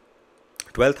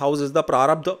 12th house is the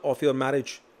prarabdha of your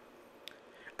marriage,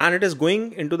 and it is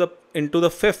going into the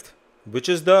 5th, which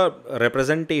is the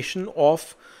representation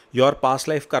of your past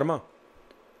life karma.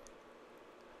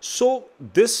 So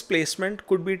this placement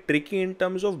could be tricky in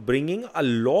terms of bringing a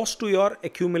loss to your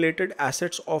accumulated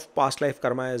assets of past life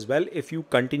karma as well, if you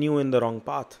continue in the wrong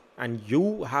path. And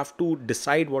you have to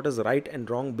decide what is right and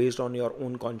wrong based on your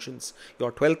own conscience.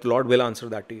 Your 12th Lord will answer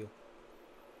that to you.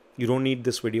 You don't need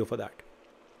this video for that.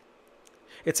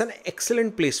 It's an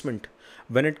excellent placement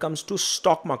when it comes to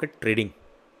stock market trading,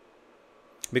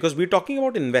 because we're talking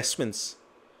about investments,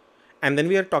 and then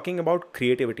we are talking about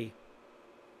creativity.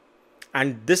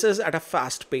 And this is at a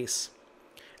fast pace.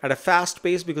 At a fast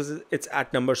pace because it's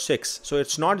at number 6. So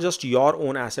it's not just your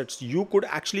own assets. You could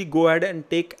actually go ahead and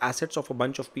take assets of a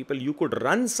bunch of people. You could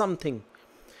run something,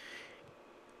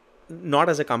 not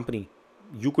as a company.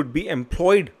 You could be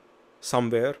employed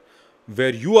somewhere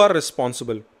where you are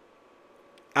responsible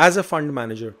as a fund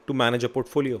manager to manage a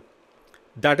portfolio.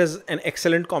 That is an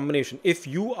excellent combination. If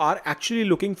you are actually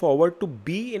looking forward to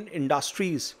be in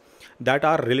industries that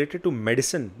are related to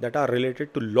medicine, that are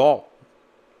related to law,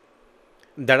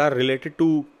 that are related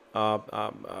to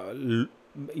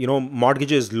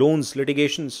mortgages, loans,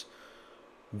 litigations,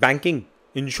 banking,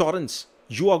 insurance,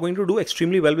 you are going to do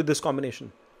extremely well with this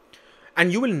combination.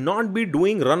 And you will not be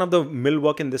doing run-of-the-mill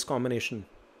work in this combination.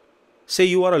 Say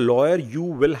you are a lawyer, you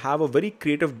will have a very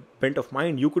creative bent of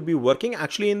mind. You could be working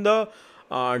actually in the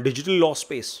digital law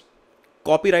space,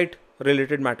 copyright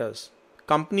related matters,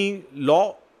 company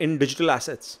law in digital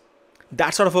assets,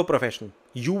 that sort of a profession.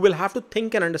 You will have to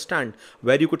think and understand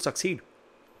where you could succeed.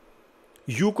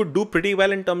 You could do pretty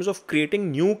well in terms of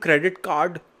creating new credit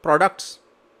card products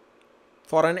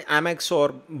for an Amex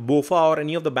or BOFA or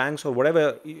any of the banks or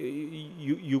whatever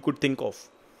you could think of.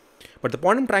 But the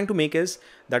point I'm trying to make is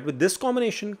that with this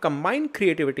combination, combine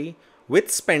creativity with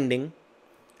spending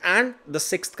and the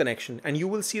 6th connection, and you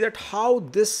will see that how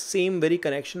this same very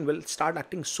connection will start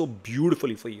acting so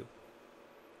beautifully for you.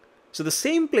 So the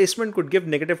same placement could give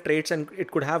negative traits, and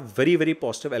it could have very, very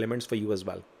positive elements for you as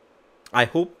well. I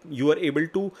hope you are able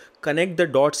to connect the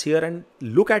dots here and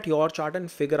look at your chart and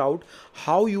figure out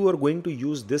how you are going to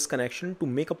use this connection to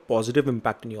make a positive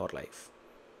impact in your life.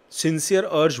 Sincere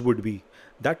urge would be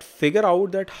that figure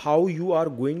out that how you are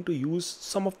going to use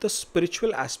some of the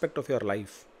spiritual aspect of your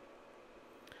life.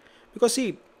 Because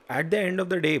see, at the end of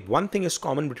the day, one thing is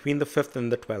common between the 5th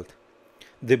and the 12th.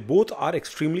 They both are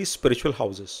extremely spiritual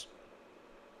houses.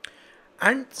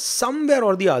 And somewhere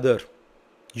or the other,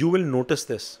 you will notice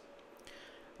this,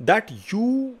 that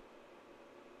you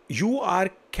are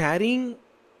carrying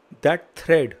that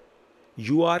thread,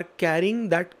 you are carrying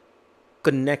that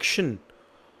connection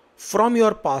from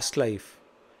your past life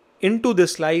into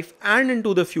this life and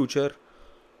into the future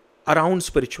around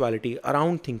spirituality,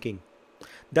 around thinking.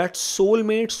 That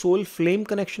soulmate, soul flame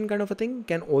connection kind of a thing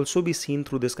can also be seen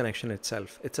through this connection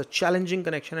itself. It's a challenging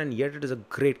connection, and yet it is a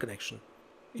great connection.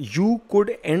 You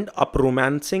could end up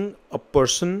romancing a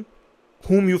person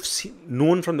whom you've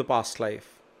known from the past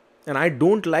life. And I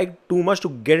don't like too much to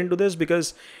get into this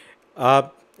because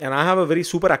And I have a very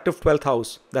super active 12th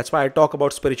house. That's why I talk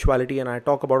about spirituality and I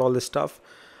talk about all this stuff.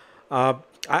 Uh,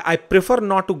 I prefer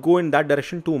not to go in that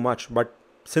direction too much. But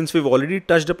since we've already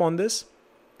touched upon this,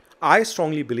 I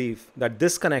strongly believe that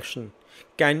this connection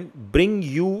can bring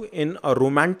you in a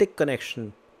romantic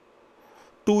connection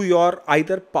to your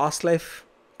either past life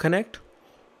connect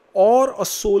or a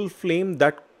soul flame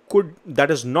that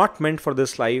is not meant for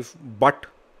this life, but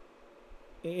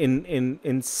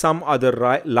in some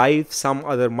other life, some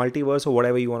other multiverse, or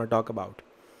whatever you want to talk about.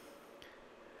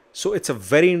 So it's a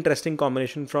very interesting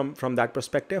combination from that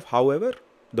perspective. However,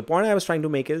 the point I was trying to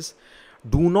make is,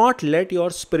 do not let your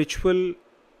spiritual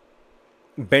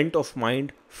bent of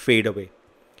mind fade away.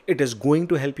 It is going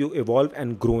to help you evolve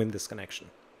and grow in this connection.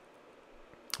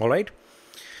 All right.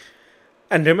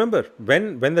 And remember,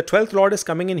 when the 12th Lord is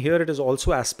coming in here, it is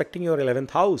also aspecting your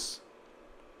 11th house.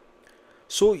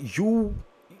 So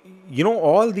you know,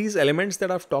 all these elements that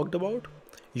I've talked about,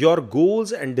 your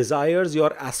goals and desires,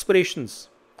 your aspirations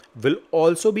will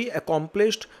also be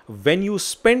accomplished when you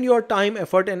spend your time,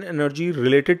 effort, and energy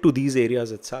related to these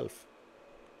areas itself.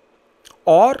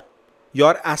 Or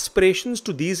your aspirations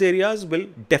to these areas will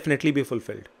definitely be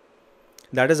fulfilled.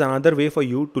 That is another way for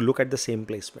you to look at the same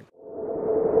placement.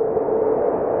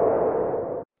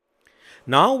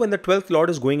 Now, when the 12th Lord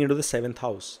is going into the 7th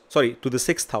house, to the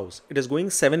 6th house, it is going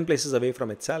 7 places away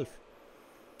from itself.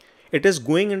 It is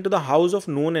going into the house of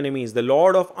known enemies. The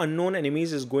Lord of unknown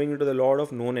enemies is going into the Lord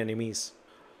of known enemies.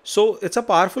 So it's a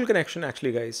powerful connection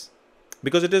actually, guys,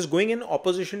 because it is going in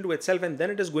opposition to itself, and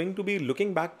then it is going to be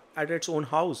looking back at its own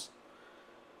house.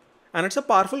 And it's a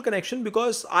powerful connection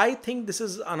because I think this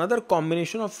is another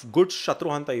combination of good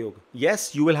Shatruhanta Yoga.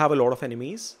 Yes, you will have a lot of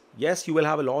enemies. Yes, you will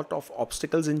have a lot of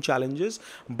obstacles and challenges,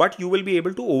 but you will be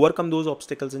able to overcome those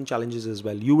obstacles and challenges as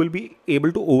well. You will be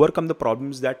able to overcome the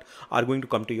problems that are going to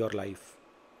come to your life.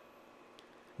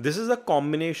 This is a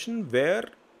combination where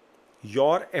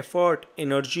your effort,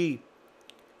 energy,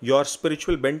 your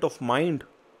spiritual bent of mind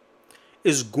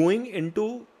is going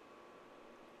into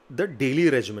the daily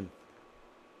regimen.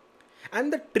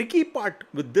 And the tricky part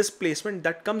with this placement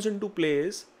that comes into play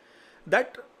is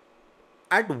that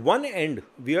at one end,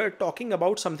 we are talking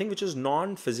about something which is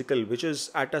non-physical, which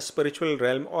is at a spiritual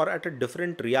realm or at a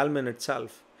different realm in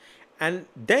itself. And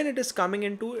then it is coming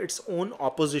into its own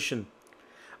opposition,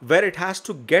 where it has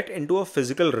to get into a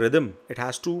physical rhythm. It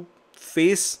has to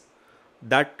face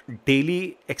that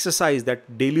daily exercise,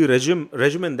 that daily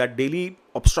regimen, that daily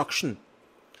obstruction.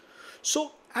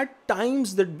 So at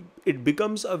times that it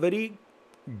becomes a very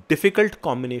difficult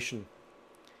combination.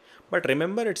 But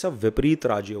remember, it's a Viparit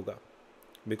Raj Yoga.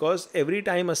 Because every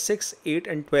time a 6, 8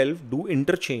 and 12 do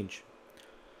interchange,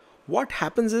 what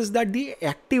happens is that the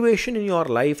activation in your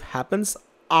life happens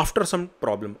after some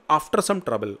problem, after some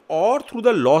trouble, or through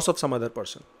the loss of some other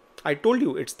person. I told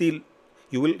you,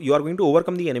 you are going to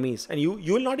overcome the enemies, and you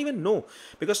will not even know,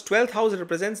 because 12th house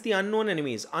represents the unknown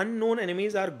enemies. Unknown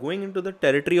enemies are going into the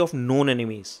territory of known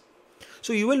enemies.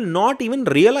 So you will not even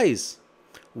realize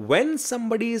when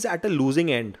somebody is at a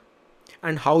losing end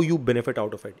and how you benefit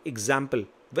out of it. Example,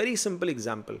 very simple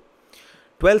example.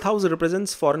 12th house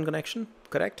represents foreign connection,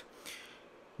 correct?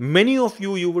 Many of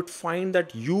you would find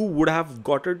that you would have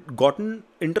gotten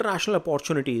international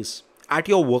opportunities at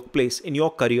your workplace, in your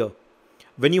career,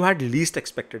 when you had least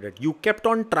expected it. You kept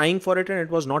on trying for it and it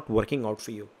was not working out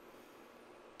for you.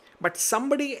 But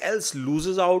somebody else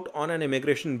loses out on an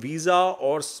immigration visa,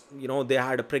 or they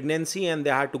had a pregnancy and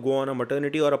they had to go on a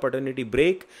maternity or a paternity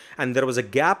break, and there was a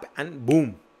gap, and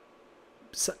boom,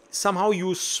 somehow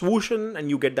you swoosh in and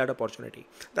you get that opportunity.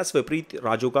 That's Viparit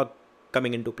Raj Yoga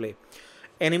coming into play.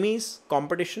 Enemies,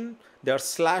 competition, they are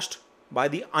slashed by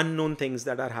the unknown things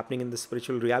that are happening in the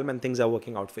spiritual realm, and things are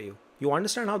working out for you. You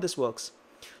understand how this works?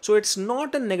 So it's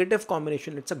not a negative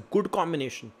combination, it's a good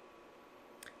combination.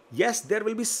 Yes, there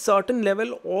will be certain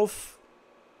level of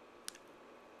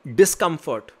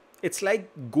discomfort. It's like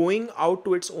going out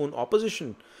to its own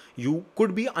opposition. You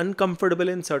could be uncomfortable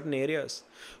in certain areas.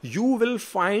 You will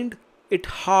find it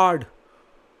hard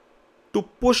to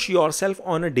push yourself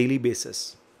on a daily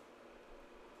basis.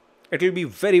 It will be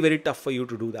very, very tough for you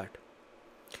to do that.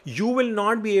 You will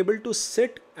not be able to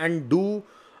sit and do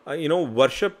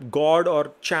worship God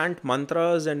or chant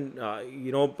mantras and,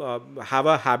 have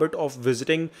a habit of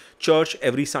visiting church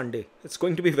every Sunday. It's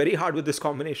going to be very hard with this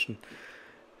combination.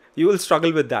 You will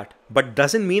struggle with that. But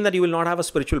doesn't mean that you will not have a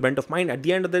spiritual bent of mind. At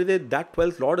the end of the day, that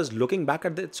 12th Lord is looking back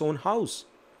at its own house.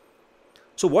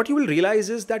 So what you will realize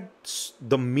is that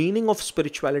the meaning of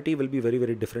spirituality will be very,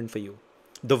 very different for you.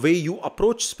 The way you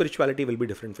approach spirituality will be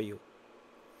different for you.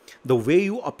 The way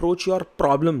you approach your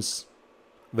problems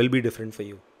will be different for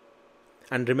you.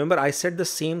 And remember, I said the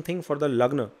same thing for the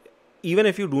Lagna. Even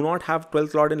if you do not have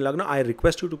 12th Lord in Lagna, I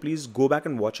request you to please go back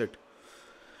and watch it,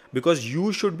 because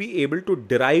you should be able to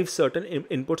derive certain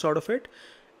inputs out of it.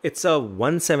 It's a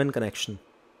 1-7 connection.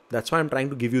 That's why I'm trying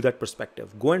to give you that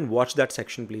perspective. Go and watch that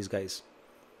section, please, guys.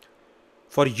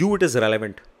 For you, it is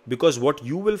relevant, because what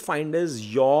you will find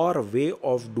is your way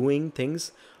of doing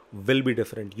things will be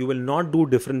different. You will not do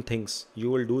different things. You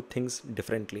will do things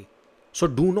differently. So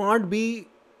do not be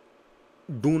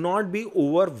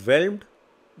overwhelmed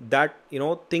that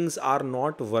things are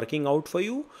not working out for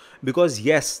you, because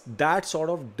yes, that sort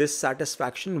of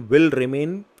dissatisfaction will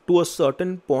remain to a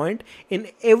certain point in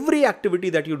every activity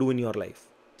that you do in your life.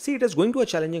 See, it is going to a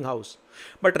challenging house,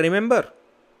 but remember,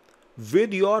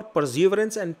 with your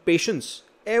perseverance and patience,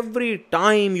 every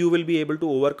time you will be able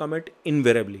to overcome it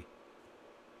invariably.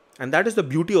 And that is the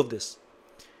beauty of this.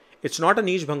 It's not a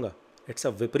Neej Bhanga, it's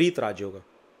a Viparit Raj Yoga.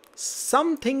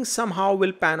 Something somehow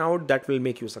will pan out that will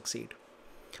make you succeed.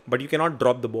 But you cannot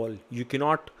drop the ball. You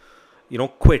cannot,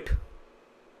 quit.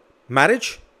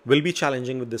 Marriage will be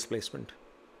challenging with this placement.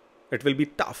 It will be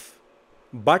tough.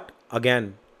 But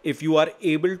again, if you are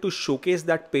able to showcase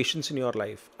that patience in your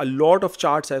life, a lot of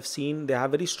charts I've seen, they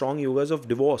have very strong yogas of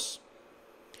divorce.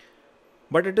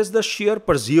 But it is the sheer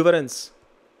perseverance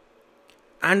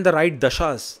and the right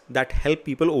dashas that help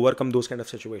people overcome those kind of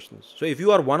situations. So if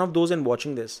you are one of those and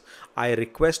watching this, I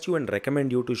request you and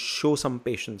recommend you to show some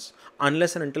patience,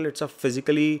 unless and until it's a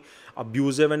physically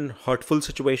abusive and hurtful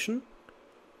situation.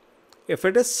 If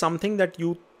it is something that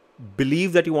you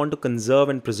believe that you want to conserve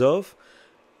and preserve,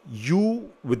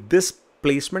 you with this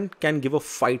placement can give a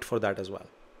fight for that as well.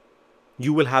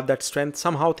 You will have that strength.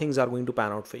 Somehow things are going to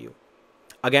pan out for you.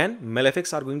 Again,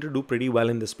 malefics are going to do pretty well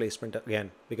in this placement again,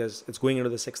 because it's going into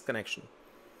the 6th connection.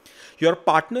 Your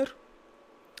partner,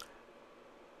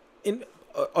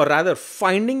 or rather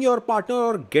finding your partner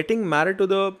or getting married to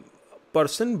the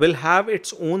person, will have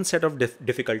its own set of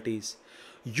difficulties.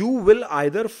 You will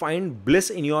either find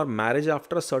bliss in your marriage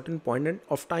after a certain point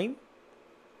of time,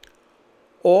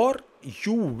 or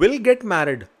you will get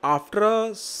married after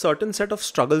a certain set of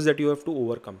struggles that you have to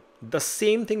overcome. The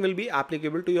same thing will be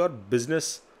applicable to your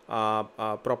business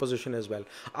proposition as well.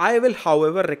 I will,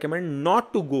 however, recommend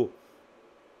not to go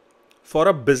for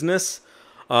a business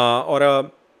or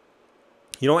a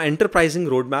enterprising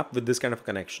roadmap with this kind of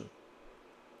connection.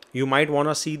 You might want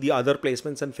to see the other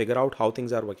placements and figure out how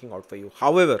things are working out for you.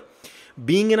 However,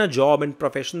 being in a job and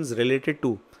professions related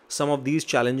to some of these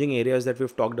challenging areas that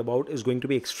we've talked about is going to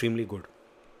be extremely good.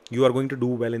 You are going to do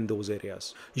well in those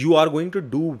areas. You are going to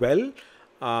do well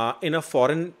in a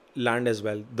foreign land as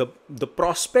well. The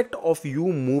prospect of you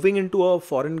moving into a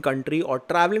foreign country or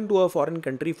traveling to a foreign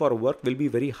country for work will be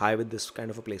very high with this kind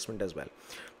of a placement as well.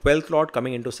 12th Lord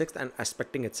coming into 6th and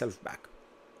aspecting itself back.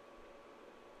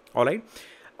 All right.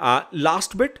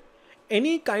 Last bit,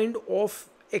 any kind of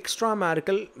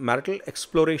marital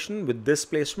exploration with this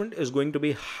placement is going to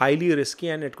be highly risky,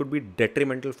 and it could be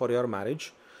detrimental for your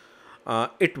marriage.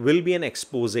 It will be an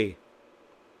expose.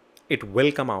 It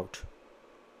will come out.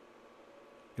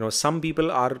 Some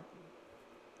people are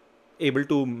able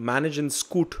to manage and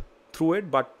scoot through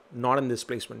it, but not in this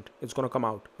placement. It's going to come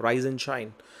out, rise and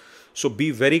shine. So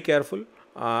be very careful,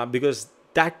 because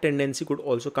that tendency could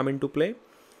also come into play.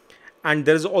 And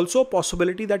there is also a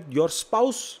possibility that your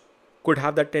spouse could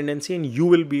have that tendency, and you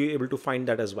will be able to find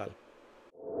that as well.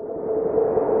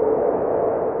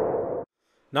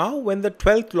 Now, when the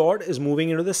 12th Lord is moving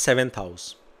into the 7th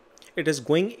house, it is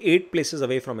going 8 places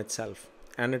away from itself.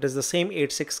 And it is the same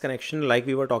 8-6 connection like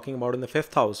we were talking about in the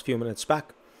 5th house a few minutes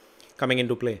back coming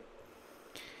into play.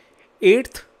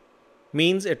 8th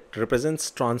means it represents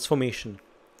transformation.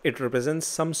 It represents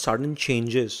some sudden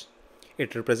changes.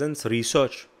 It represents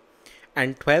research.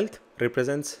 And 12th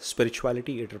represents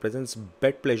spirituality. It represents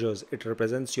bed pleasures. It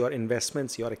represents your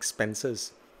investments, your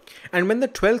expenses. And when the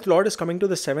 12th Lord is coming to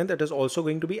the 7th, it is also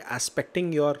going to be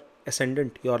aspecting your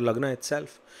ascendant, your Lagna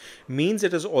itself. Means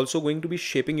it is also going to be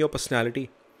shaping your personality.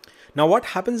 Now what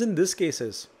happens in this case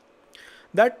is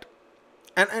that,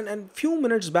 and few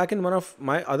minutes back in one of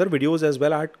my other videos as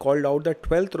well, I had called out that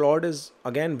 12th Lord is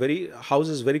again house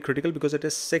is very critical, because it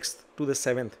is 6th to the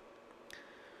 7th.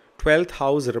 12th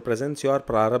house represents your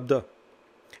prarabdha.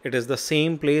 It is the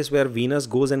same place where Venus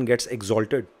goes and gets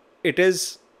exalted. It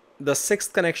is the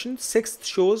 6th connection. 6th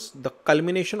shows the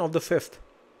culmination of the 5th.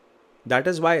 That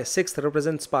is why 6th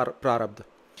represents prarabdha.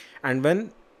 And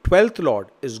when 12th Lord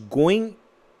is going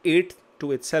 8th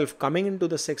to itself, coming into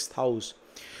the 6th house,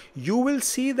 you will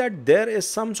see that there is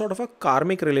some sort of a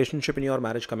karmic relationship in your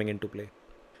marriage coming into play.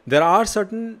 There are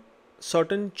certain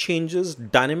certain changes,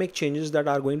 dynamic changes that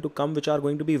are going to come, which are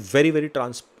going to be very, very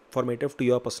transformative to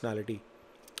your personality.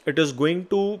 It is going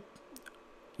to,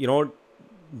 you know,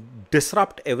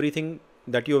 disrupt everything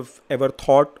that you've ever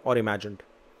thought or imagined.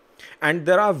 And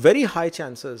there are very high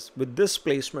chances with this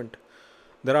placement.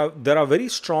 There are very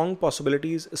strong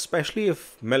possibilities, especially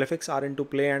if malefics are into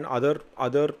play, and other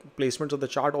placements of the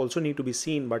chart also need to be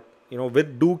seen. But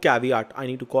with due caveat, I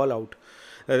need to call out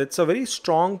that it's a very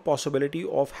strong possibility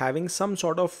of having some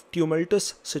sort of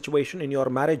tumultuous situation in your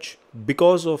marriage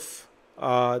because of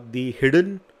the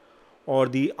hidden or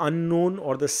the unknown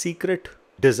or the secret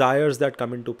desires that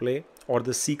come into play, or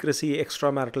the secrecy,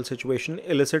 extramarital situation,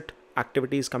 illicit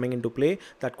activities coming into play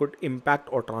that could impact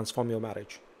or transform your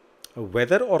marriage.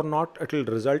 Whether or not it will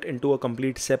result into a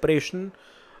complete separation,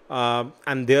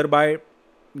 and thereby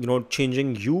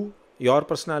changing your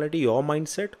personality, your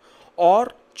mindset,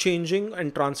 or changing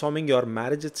and transforming your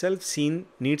marriage itself,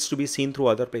 needs to be seen through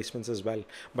other placements as well.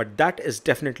 But that is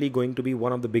definitely going to be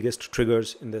one of the biggest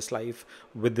triggers in this life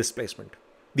with this placement.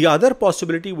 The other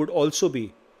possibility would also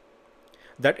be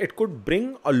that it could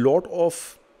bring a lot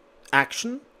of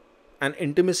action and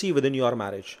intimacy within your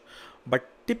marriage. But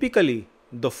typically,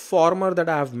 the former that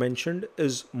I have mentioned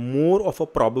is more of a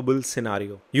probable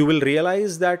scenario. You will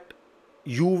realize that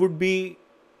you would be,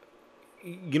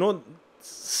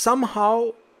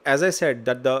 somehow, as I said,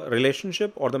 that the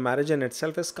relationship or the marriage in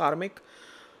itself is karmic.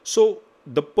 So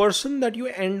the person that you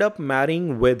end up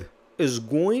marrying with is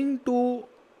going to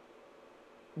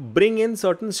bring in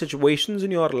certain situations in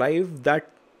your life that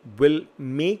will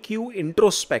make you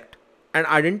introspect and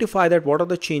identify that what are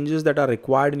the changes that are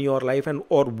required in your life, and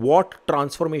or what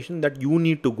transformation that you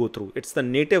need to go through. It's the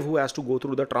native who has to go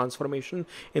through the transformation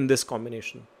in this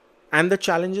combination, and the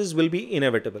challenges will be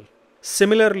inevitable.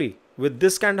 Similarly, with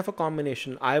this kind of a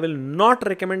combination, I will not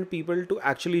recommend people to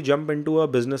actually jump into a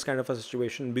business kind of a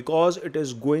situation, because it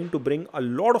is going to bring a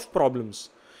lot of problems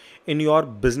in your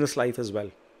business life as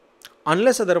well.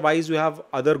 Unless otherwise you have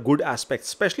other good aspects,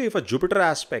 especially if a Jupiter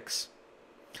aspects.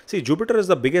 See, Jupiter is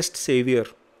the biggest savior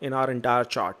in our entire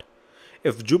chart.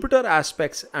 If Jupiter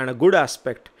aspects and a good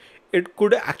aspect, it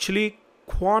could actually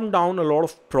calm down a lot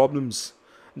of problems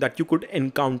that you could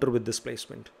encounter with this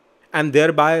placement, and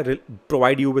thereby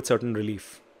provide you with certain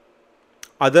relief.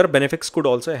 Other benefics could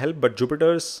also help, but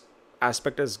Jupiter's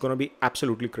aspect is going to be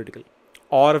absolutely critical.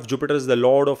 Or if Jupiter is the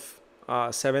lord of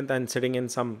 7th and sitting in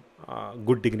some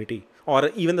good dignity, or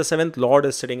even the 7th lord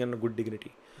is sitting in a good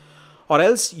dignity. Or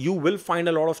else you will find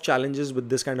a lot of challenges with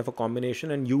this kind of a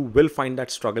combination, and you will find that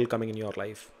struggle coming in your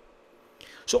life.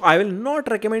 So I will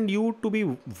not recommend you to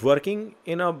be working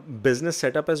in a business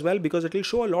setup as well, because it will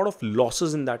show a lot of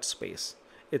losses in that space.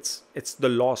 It's the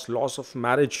loss of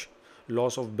marriage,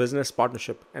 loss of business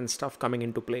partnership and stuff coming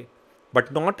into play.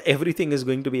 But not everything is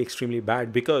going to be extremely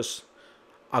bad, because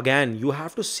again, you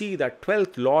have to see that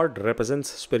 12th lord represents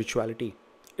spirituality.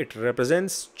 It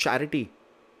represents charity.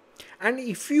 And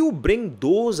if you bring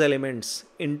those elements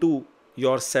into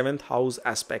your 7th house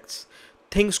aspects,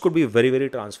 things could be very, very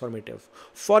transformative.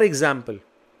 For example,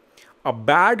 a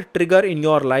bad trigger in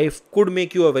your life could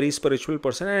make you a very spiritual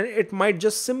person, and it might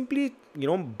just simply,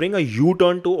 bring a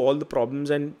U-turn to all the problems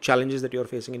and challenges that you're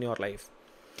facing in your life.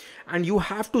 And you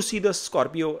have to see the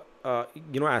Scorpio,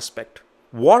 aspect.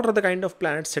 What are the kind of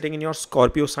planets sitting in your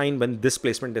Scorpio sign when this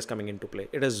placement is coming into play?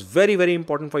 It is very, very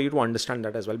important for you to understand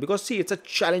that as well. Because see, it's a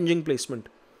challenging placement.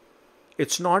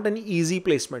 It's not an easy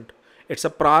placement. It's a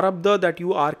prarabdha that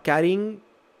you are carrying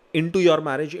into your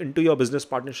marriage, into your business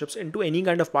partnerships, into any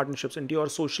kind of partnerships, into your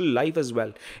social life as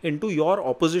well, into your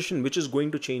opposition, which is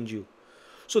going to change you.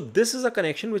 So this is a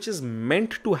connection which is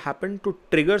meant to happen to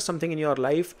trigger something in your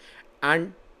life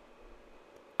and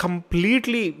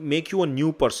completely make you a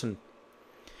new person.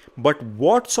 But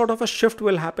what sort of a shift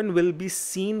will happen will be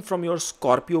seen from your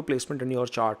Scorpio placement in your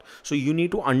chart. So you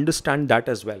need to understand that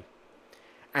as well.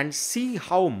 And see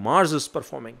how Mars is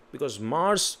performing. Because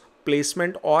Mars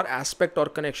placement or aspect or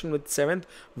connection with 7th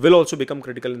will also become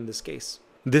critical in this case.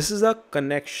 This is a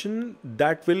connection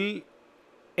that will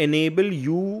enable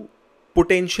you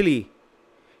potentially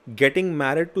getting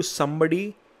married to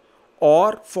somebody,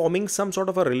 or forming some sort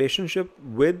of a relationship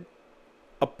with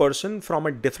a person from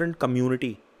a different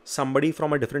community. Somebody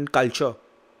from a different culture,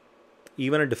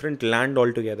 even a different land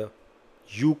altogether.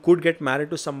 You could get married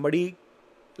to somebody,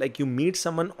 like you meet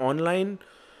someone online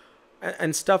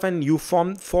and stuff, and you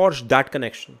forge that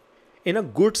connection. In a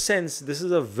good sense, this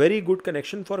is a very good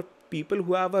connection for people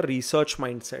who have a research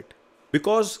mindset,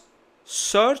 because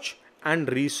search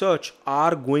and research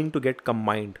are going to get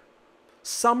combined.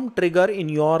 Some trigger in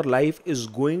your life is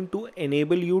going to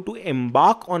enable you to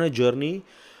embark on a journey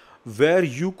where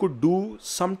you could do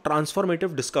some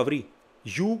transformative discovery.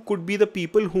 You could be the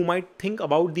people who might think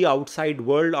about the outside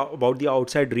world, about the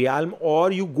outside realm,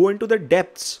 or you go into the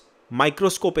depths,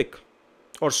 microscopic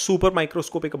or super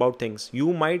microscopic about things.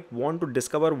 You might want to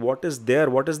discover what is there,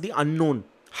 what is the unknown.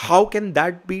 How can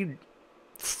that be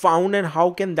found and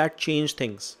how can that change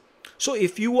things? So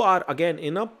if you are again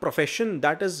in a profession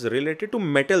that is related to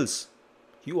metals,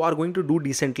 you are going to do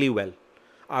decently well.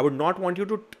 I would not want you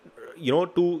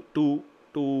to,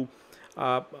 to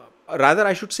uh, rather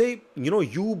I should say,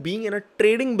 you being in a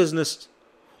trading business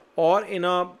or in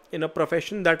a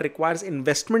profession that requires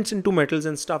investments into metals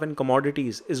and stuff and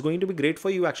commodities is going to be great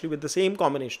for you actually with the same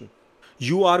combination.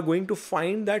 You are going to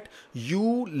find that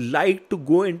you like to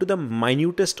go into the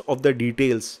minutest of the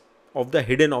details of the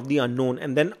hidden, of the unknown,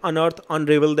 and then unearth,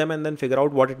 unravel them, and then figure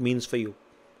out what it means for you.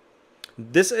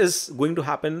 This is going to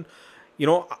happen,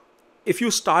 if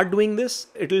you start doing this,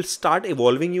 it will start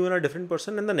evolving you in a different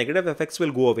person and the negative effects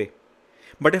will go away.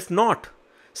 But if not,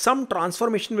 some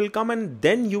transformation will come and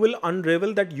then you will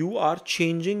unravel that you are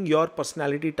changing your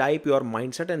personality type, your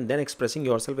mindset, and then expressing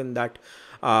yourself in that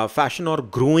fashion or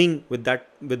growing with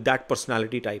that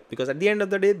personality type. Because at the end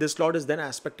of the day, this Lord is then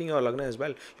aspecting your Lagna as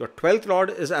well. Your 12th Lord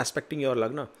is aspecting your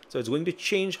Lagna. So it's going to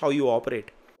change how you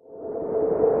operate.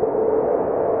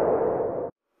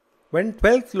 When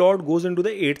 12th Lord goes into the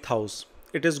 8th house,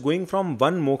 it is going from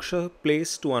one Moksha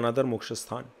place to another Moksha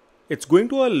Sthan. It's going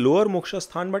to a lower Moksha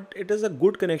Sthan, but it is a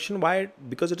good connection. Why?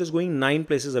 Because it is going 9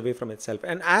 places away from itself.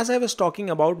 And as I was talking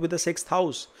about with the 6th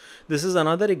house, this is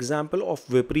another example of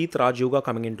Vipreet Raj Yoga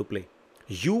coming into play.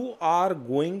 You are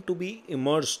going to be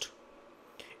immersed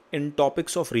in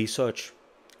topics of research,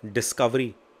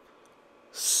 discovery,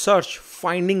 search,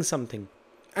 finding something.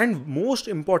 And most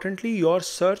importantly, your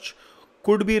search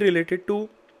could be related to,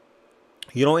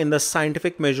 in the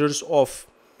scientific measures of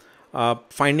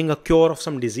finding a cure of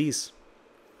some disease.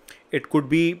 It could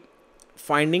be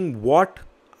finding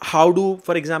how do,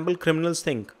 for example, criminals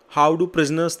think, how do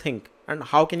prisoners think, and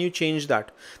how can you change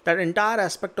that. That entire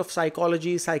aspect of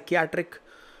psychology, psychiatric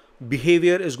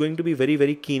behavior is going to be very,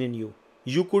 very keen in you.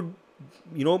 You could,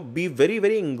 be very,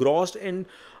 very engrossed in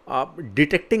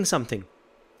detecting something.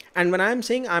 And when I'm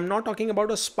saying, I'm not talking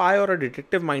about a spy or a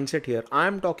detective mindset here.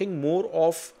 I'm talking more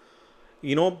of,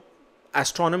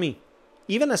 astronomy.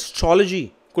 Even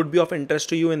astrology could be of interest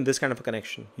to you in this kind of a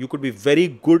connection. You could be very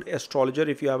good astrologer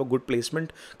if you have a good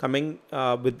placement coming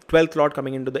with 12th Lord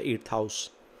coming into the 8th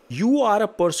house. You are a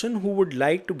person who would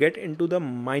like to get into the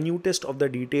minutest of the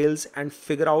details and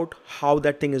figure out how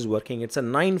that thing is working. It's a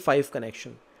 9-5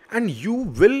 connection. And you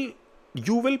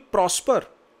will prosper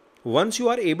once you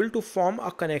are able to form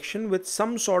a connection with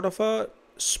some sort of a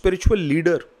spiritual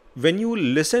leader. When you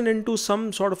listen into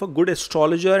some sort of a good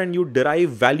astrologer and you derive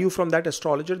value from that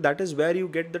astrologer, that is where you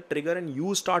get the trigger and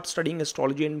you start studying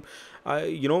astrology and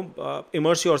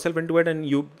immerse yourself into it, and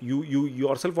you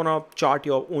yourself want to chart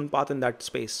your own path in that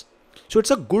space. So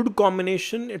it's a good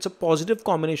combination. It's a positive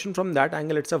combination from that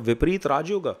angle. It's a Vipreet Raj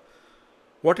Yoga.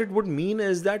 What it would mean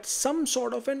is that some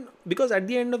sort of because at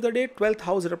the end of the day, 12th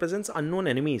house represents unknown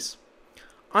enemies.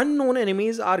 Unknown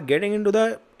enemies are getting into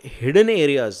the hidden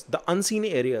areas, the unseen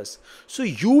areas. So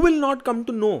you will not come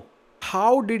to know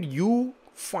how did you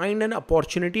find an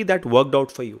opportunity that worked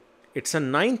out for you. It's a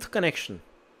 9th connection.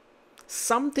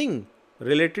 Something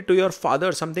related to your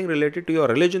father, something related to your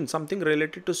religion, something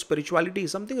related to spirituality,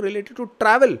 something related to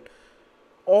travel.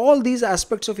 All these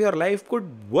aspects of your life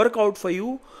could work out for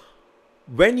you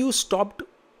when you stopped,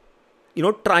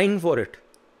 trying for it.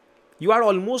 You are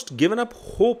almost given up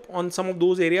hope on some of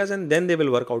those areas and then they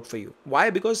will work out for you.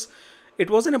 Why? Because it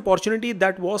was an opportunity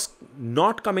that was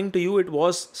not coming to you. It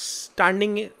was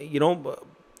standing,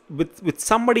 with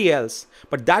somebody else,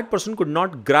 but that person could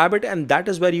not grab it. And that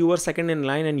is where you were second in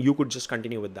line and you could just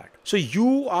continue with that. So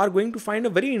you are going to find a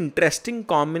very interesting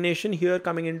combination here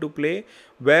coming into play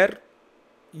where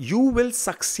you will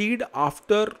succeed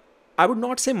after, I would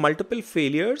not say multiple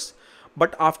failures,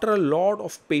 but after a lot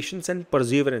of patience and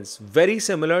perseverance, very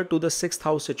similar to the 6th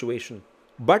house situation.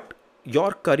 But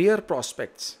your career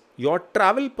prospects, your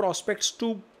travel prospects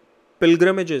to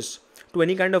pilgrimages, to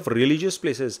any kind of religious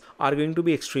places are going to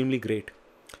be extremely great.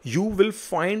 You will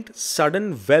find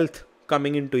sudden wealth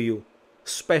coming into you,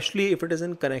 especially if it is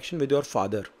in connection with your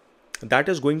father. That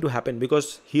is going to happen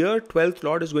because here 12th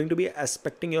Lord is going to be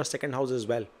aspecting your 2nd house as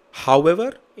well.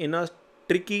 However, in a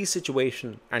tricky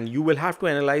situation, and you will have to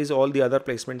analyze all the other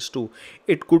placements too,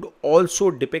 it could also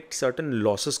depict certain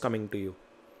losses coming to you.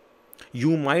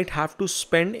 You might have to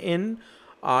spend in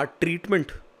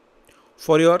treatment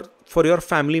for your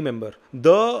family member.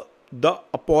 The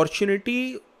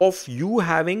opportunity of you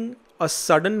having a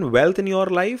sudden wealth in your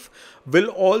life will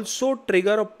also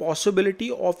trigger a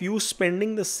possibility of you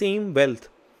spending the same wealth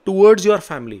towards your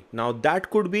family. Now that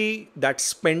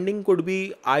spending could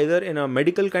be either in a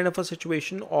medical kind of a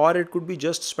situation, or it could be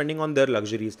just spending on their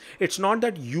luxuries. It's not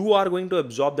that you are going to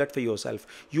absorb that for yourself.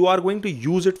 You are going to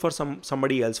use it for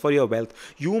somebody else, for your wealth.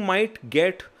 You might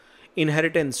get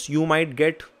inheritance, you might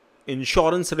get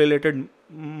insurance related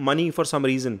money for some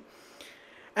reason.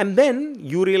 And then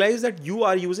you realize that you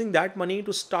are using that money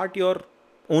to start your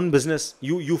own business.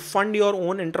 You fund your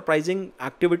own enterprising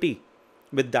activity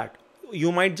with that.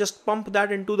 You might just pump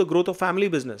that into the growth of family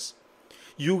business.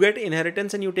 You get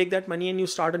inheritance and you take that money and you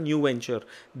start a new venture.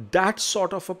 That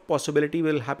sort of a possibility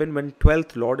will happen when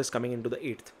 12th Lord is coming into the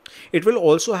 8th. It will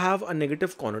also have a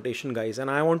negative connotation, guys.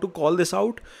 And I want to call this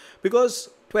out because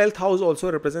 12th house also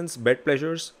represents bed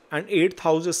pleasures and 8th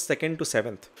house is second to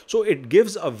 7th. So it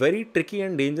gives a very tricky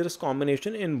and dangerous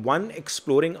combination in one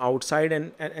exploring outside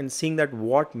and seeing that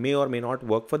what may or may not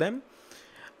work for them.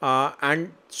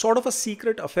 And sort of a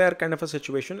secret affair kind of a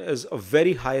situation is a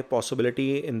very high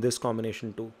possibility in this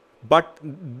combination too. But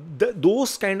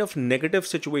those kind of negative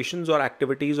situations or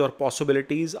activities or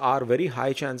possibilities are very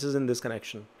high chances in this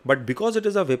connection. But because it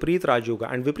is a Vipareet Raj Yoga,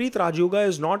 and Vipareet Raj Yoga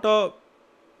is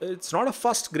it's not a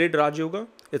first grade Raj Yoga,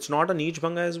 it's not a Neech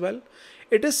Bhanga as well.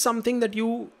 It is something that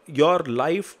your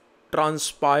life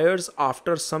transpires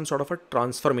after some sort of a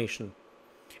transformation.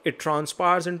 It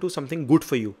transpires into something good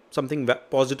for you, something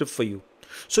positive for you.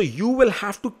 So you will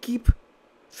have to keep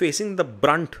facing the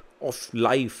brunt of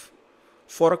life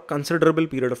for a considerable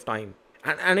period of time.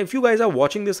 And if you guys are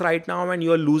watching this right now and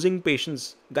you are losing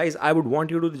patience, guys, I would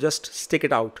want you to just stick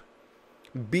it out.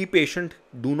 Be patient.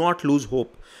 Do not lose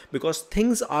hope, because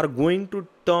things are going to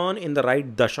turn in the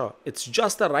right dasha. It's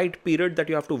just the right period that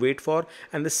you have to wait for.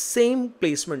 And the same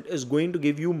placement is going to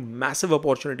give you massive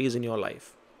opportunities in your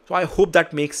life. So I hope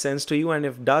that makes sense to you, and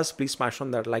if it does, please smash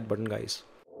on that like button, guys.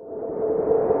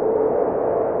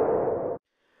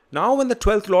 Now when the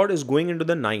 12th Lord is going into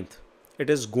the 9th, it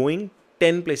is going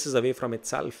 10 places away from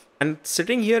itself. And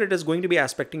sitting here, it is going to be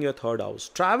aspecting your 3rd house.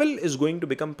 Travel is going to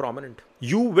become prominent.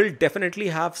 You will definitely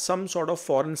have some sort of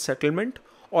foreign settlement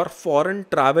or foreign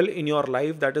travel in your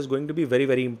life that is going to be very,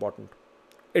 very important.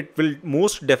 It will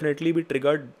most definitely be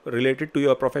triggered related to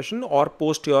your profession or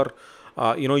post your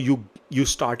you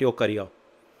start your career.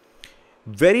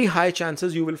 Very high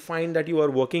chances you will find that you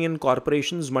are working in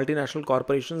corporations, multinational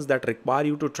corporations that require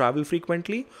you to travel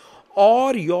frequently,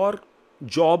 or your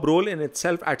job role in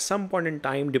itself at some point in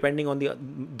time, depending on the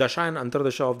dasha and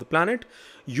antardasha of the planet,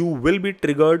 you will be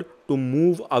triggered to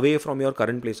move away from your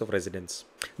current place of residence.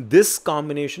 This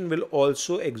combination will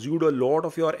also exude a lot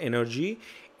of your energy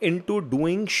into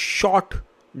doing short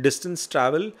distance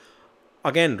travel,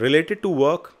 again related to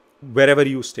work, wherever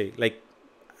you stay, like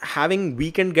having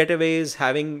weekend getaways,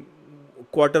 having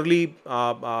quarterly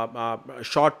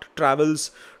short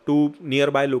travels to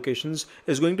nearby locations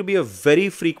is going to be a very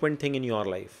frequent thing in your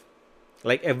life.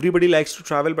 Like everybody likes to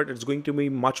travel, but it's going to be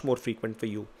much more frequent for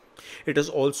you. It is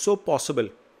also possible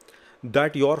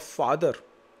that your father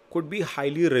could be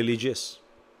highly religious,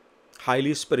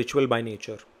 highly spiritual by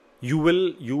nature. You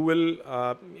will,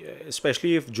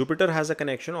 especially if Jupiter has a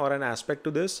connection or an aspect to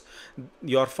this,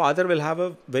 your father will have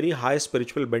a very high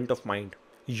spiritual bent of mind.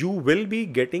 You will be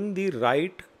getting the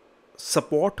right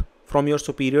support from your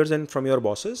superiors and from your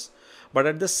bosses. But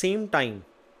at the same time,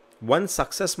 one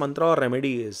success mantra or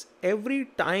remedy is every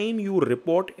time you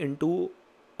report into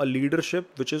a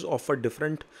leadership which is of a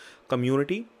different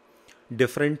community,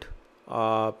 different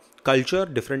culture,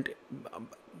 different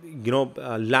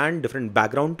land, different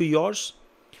background to yours,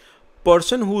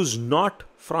 person who's not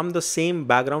from the same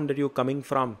background that you're coming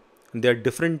from, they're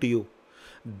different to you,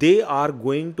 they are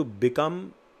going to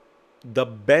become the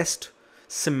best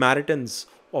Samaritans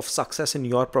of success in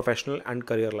your professional and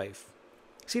career life.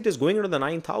 See, it is going into the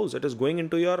 9th house. It is going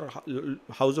into your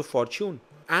house of fortune.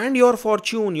 And your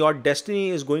fortune, your destiny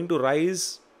is going to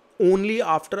rise only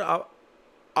after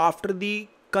the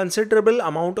considerable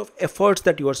amount of efforts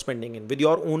that you are spending in with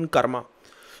your own karma.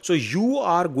 So you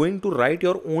are going to write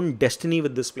your own destiny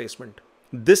with this placement.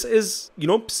 This is,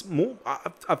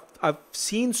 I've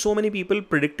seen so many people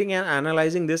predicting and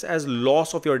analyzing this as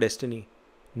loss of your destiny.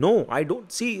 No, I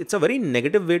don't. See, it's a very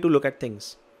negative way to look at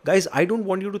things. Guys, I don't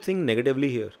want you to think negatively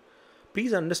here.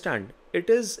 Please understand, it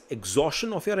is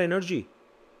exhaustion of your energy.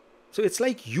 So it's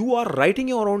like you are writing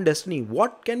your own destiny.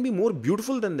 What can be more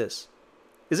beautiful than this?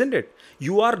 Isn't it?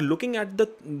 You are looking at the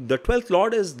 12th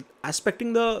Lord is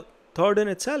aspecting the 3rd in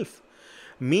itself.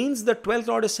 Means the 12th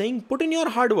Lord is saying, put in your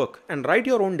hard work and write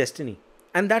your own destiny.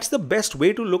 And that's the best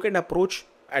way to look and approach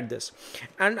at this.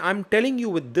 And I'm telling you,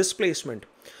 with this placement,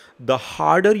 the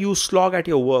harder you slog at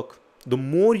your work, the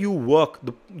more you work,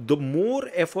 the more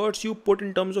efforts you put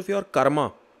in terms of your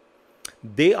karma,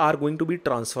 they are going to be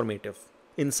transformative.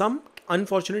 In some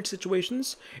unfortunate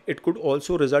situations, it could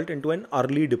also result into an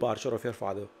early departure of your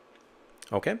father.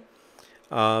 Okay.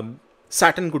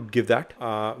 Saturn could give that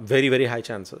very, very high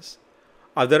chances.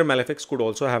 Other malefics could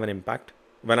also have an impact.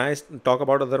 When I talk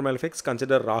about other malefics,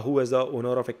 consider Rahu as the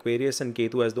owner of Aquarius and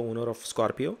Ketu as the owner of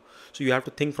Scorpio. So you have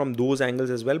to think from those angles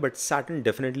as well, but Saturn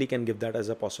definitely can give that as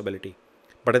a possibility.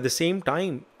 But at the same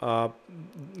time,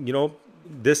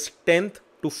 this 10th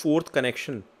to 4th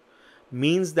connection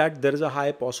means that there is a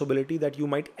high possibility that you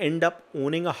might end up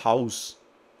owning a house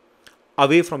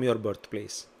away from your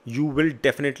birthplace. You will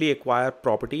definitely acquire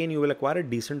property, and you will acquire a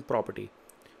decent property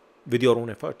with your own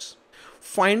efforts.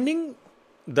 Finding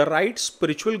the right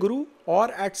spiritual guru,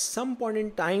 or at some point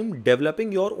in time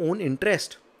developing your own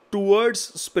interest towards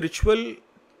spirituality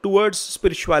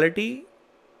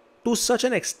to such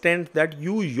an extent that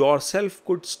you yourself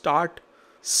could start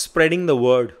spreading the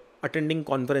word, attending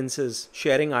conferences,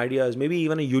 sharing ideas, maybe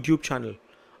even a YouTube channel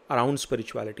around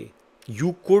spirituality.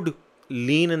 You could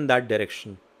lean in that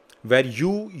direction where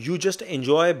you just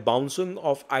enjoy bouncing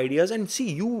off ideas, and see,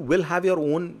 you will have your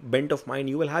own bent of mind,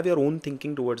 you will have your own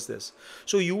thinking towards this.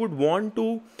 So you would want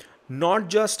to not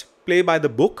just play by the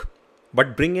book,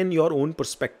 but bring in your own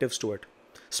perspectives to it,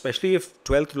 especially if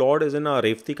 12th lord is in a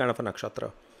Revti kind of a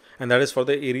nakshatra. And that is for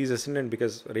the Aries ascendant,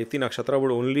 because Revti nakshatra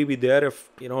would only be there if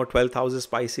 12th house is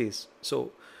Pisces. So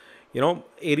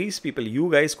Aries people, you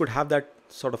guys could have that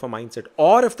sort of a mindset.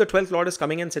 Or if the 12th lord is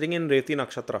coming and sitting in Revti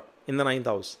nakshatra in the 9th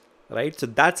house, right? So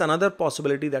that's another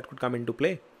possibility that could come into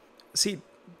play. See,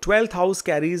 12th house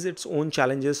carries its own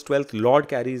challenges, 12th lord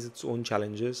carries its own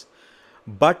challenges,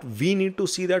 but we need to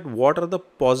see that what are the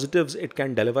positives it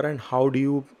can deliver and how do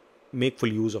you make full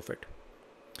use of it.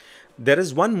 There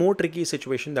is one more tricky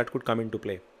situation that could come into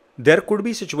play. There could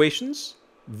be situations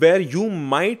where you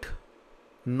might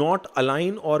not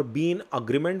align or be in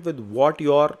agreement with what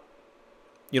your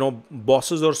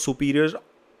bosses or superiors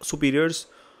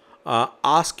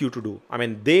ask you to do. I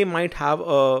mean, they might have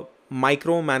a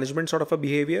micromanagement sort of a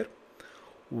behavior,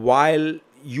 while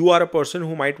you are a person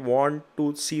who might want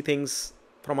to see things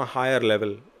from a higher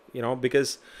level,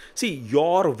 because see,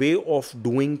 your way of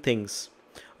doing things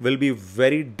will be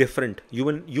very different.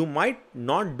 You might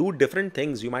not do different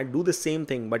things, you might do the same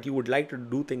thing, but you would like to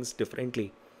do things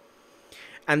differently.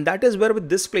 And that is where, with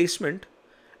this placement,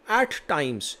 at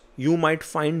times you might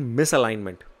find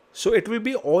misalignment. So it will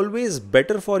be always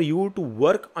better for you to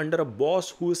work under a boss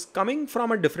who is coming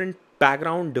from a different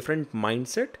background, different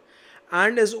mindset,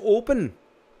 and is open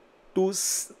to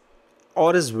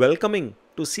or is welcoming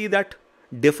to see that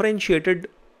differentiated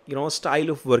style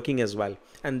of working as well.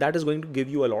 And that is going to give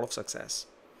you a lot of success.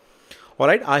 All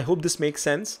right, I hope this makes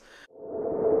sense.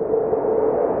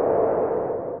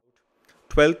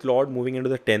 12th lord moving into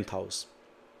the 10th house.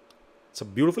 It's a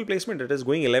beautiful placement. It is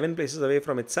going 11 places away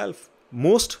from itself.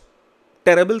 Most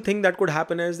terrible thing that could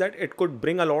happen is that it could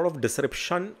bring a lot of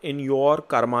disruption in your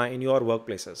karma, in your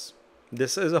workplaces.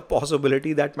 This is a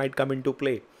possibility that might come into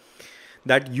play,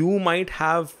 that you might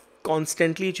have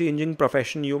constantly changing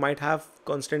profession, you might have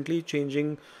constantly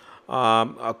changing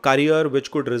a career,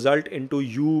 which could result into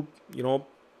you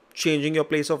changing your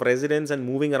place of residence and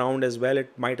moving around as well.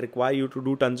 It might require you to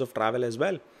do tons of travel as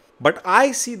well. But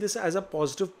I see this as a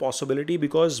positive possibility,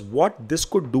 because what this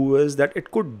could do is that it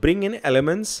could bring in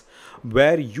elements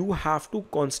where you have to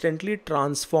constantly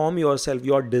transform yourself.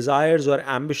 Your desires or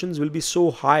ambitions will be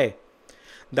so high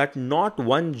that not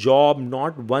one job,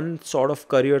 not one sort of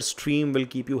career stream will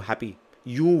keep you happy.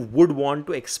 You would want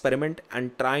to experiment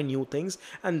and try new things,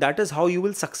 and that is how you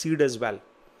will succeed as well.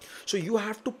 So you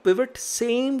have to pivot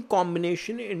same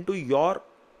combination into your,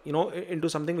 into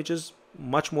something which is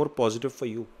much more positive for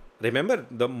you. Remember,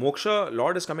 the Moksha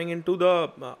Lord is coming into the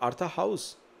Artha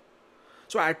house.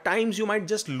 So at times you might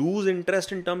just lose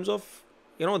interest in terms of,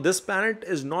 this planet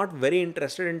is not very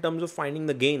interested in terms of finding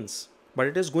the gains, but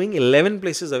it is going 11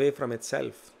 places away from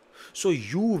itself. So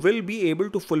you will be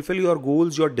able to fulfill your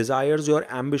goals, your desires, your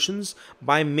ambitions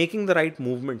by making the right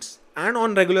movements and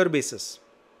on regular basis.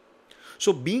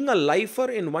 So being a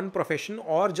lifer in one profession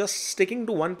or just sticking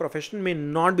to one profession may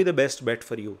not be the best bet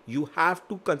for you. You have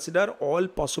to consider all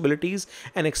possibilities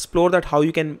and explore that how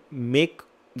you can make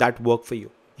that work for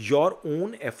you. Your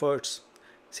own efforts.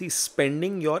 See,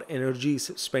 spending your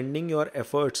energies, spending your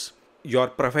efforts, your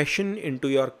profession into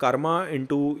your karma,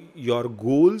 into your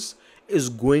goals is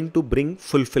going to bring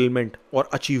fulfillment or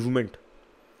achievement.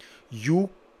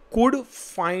 You could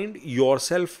find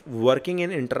yourself working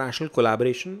in international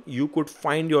collaboration. You could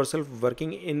find yourself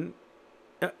working in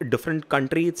a different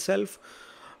country itself,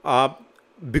 uh,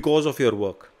 because of your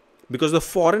work. Because the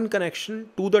foreign connection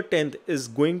to the 10th is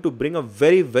going to bring a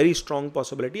very, very strong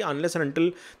possibility, unless and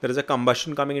until there is a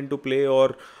combustion coming into play,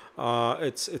 or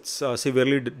it's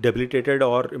severely debilitated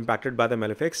or impacted by the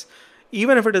malefics.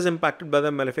 Even if it is impacted by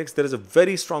the malefics, there is a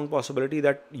very strong possibility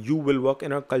that you will work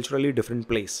in a culturally different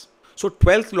place. So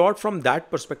 12th lord from that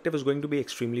perspective is going to be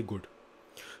extremely good.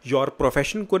 Your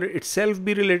profession could itself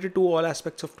be related to all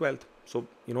aspects of 12th. So,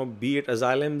 be it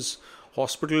asylums,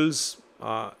 hospitals,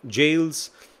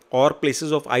 jails, or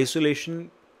places of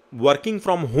isolation, working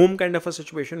from home kind of a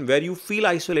situation where you feel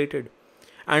isolated,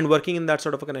 and working in that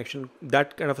sort of a connection,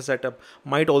 that kind of a setup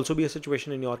might also be a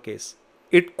situation in your case.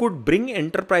 It could bring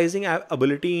enterprising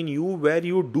ability in you, where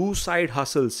you do side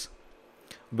hustles,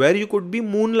 where you could be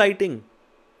moonlighting.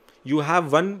 You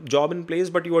have one job in place,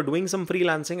 but you are doing some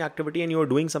freelancing activity and you are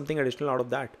doing something additional out of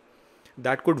that.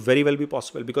 That could very well be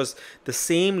possible, because the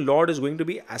same lord is going to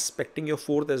be aspecting your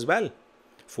 4th as well.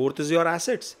 4th is your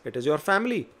assets, it is your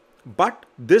family. But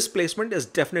this placement is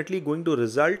definitely going to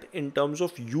result in terms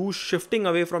of you shifting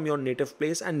away from your native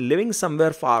place and living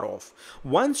somewhere far off.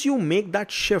 Once you make that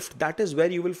shift, that is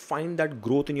where you will find that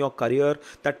growth in your career,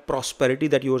 that prosperity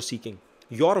that you are seeking.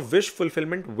 Your wish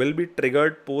fulfillment will be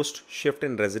triggered post shift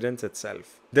in residence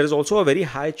itself. There is also a very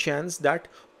high chance that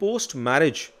post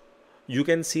marriage, you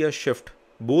can see a shift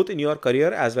both in your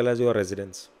career as well as your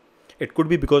residence. It could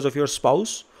be because of your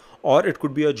spouse, or it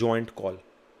could be a joint call.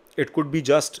 It could be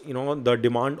just, the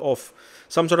demand of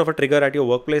some sort of a trigger at your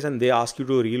workplace, and they ask you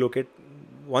to relocate.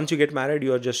 Once you get married,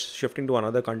 you are just shifting to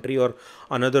another country or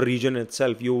another region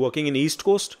itself. You're working in East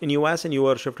Coast in US and you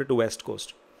are shifted to West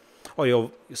Coast. Or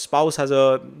your spouse has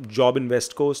a job in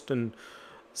West Coast and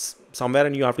somewhere,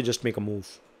 and you have to just make a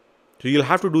move. So you'll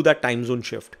have to do that time zone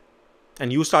shift,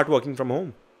 and you start working from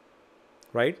home,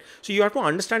 right? So you have to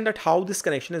understand that how this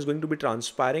connection is going to be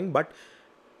transpiring, but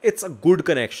it's a good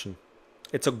connection.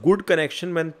 It's a good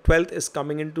connection when 12th is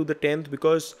coming into the 10th,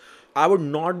 because I would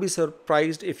not be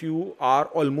surprised if you are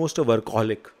almost a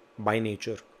workaholic by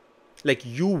nature. Like,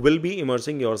 you will be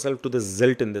immersing yourself to the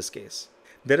zilt in this case.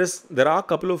 There are a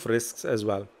couple of risks as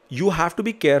well. You have to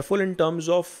be careful in terms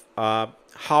of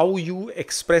how you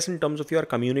express in terms of your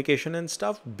communication and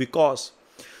stuff, because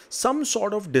some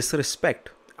sort of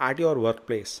disrespect at your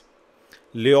workplace,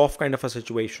 layoff kind of a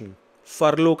situation,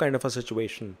 furlough kind of a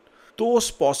situation,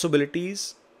 those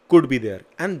possibilities could be there.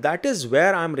 And that is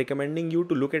where I'm recommending you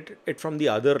to look at it from the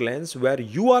other lens, where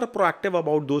you are proactive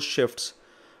about those shifts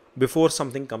before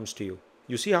something comes to you.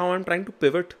 You see how I'm trying to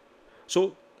pivot?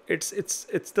 So it's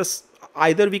this,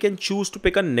 either we can choose to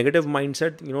pick a negative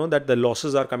mindset, that the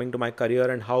losses are coming to my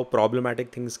career and how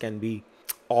problematic things can be,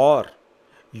 or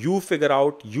you figure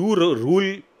out, you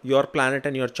rule your planet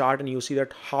and your chart, and you see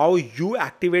that how you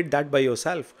activate that by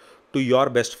yourself to your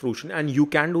best fruition. And you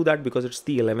can do that because it's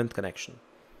the 11th connection.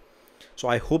 So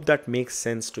I hope that makes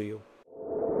sense to you.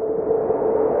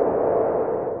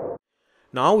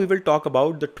 Now we will talk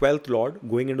about the 12th lord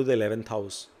going into the 11th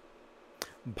house.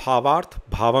 Bhavarth,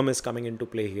 Bhavam is coming into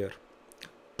play here.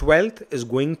 12th is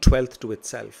going 12th to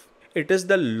itself. It is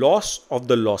the loss of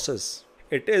the losses.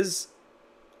 It is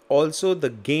also the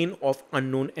gain of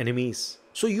unknown enemies.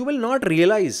 So you will not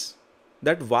realize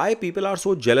that why people are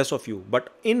so jealous of you, but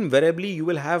invariably you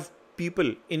will have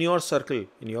people in your circle,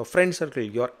 in your friend circle,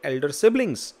 your elder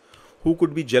siblings, who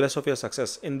could be jealous of your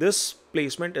success. In this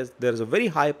placement, there is a very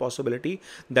high possibility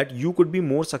that you could be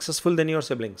more successful than your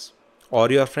siblings or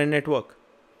your friend network.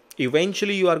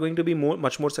 Eventually you are going to be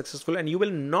much more successful, and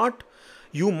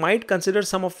you might consider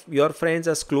some of your friends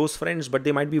as close friends, but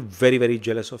they might be very, very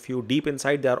jealous of you. Deep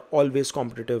inside, they are always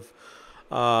competitive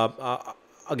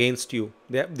against you.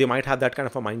 They might have that kind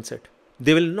of a mindset.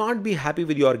 They will not be happy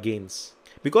with your gains,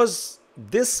 because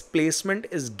this placement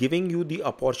is giving you the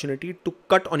opportunity to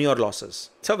cut on your losses.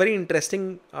 It's a very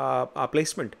interesting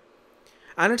placement.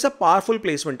 And it's a powerful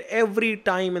placement. Every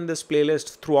time in this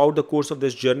playlist, throughout the course of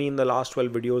this journey in the last 12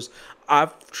 videos,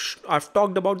 I've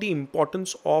talked about the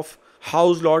importance of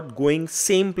house lord going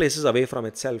same places away from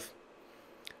itself.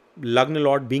 Lagna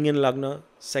lord being in Lagna,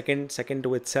 second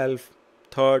to itself,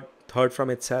 third from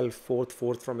itself,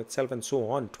 fourth from itself, and so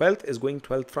on. 12th is going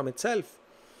 12th from itself.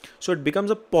 So it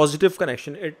becomes a positive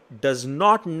connection. It does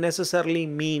not necessarily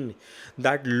mean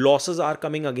that losses are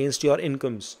coming against your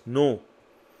incomes. No.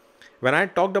 When I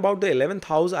talked about the 11th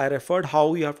house, I referred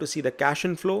how you have to see the cash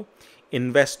inflow,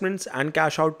 investments and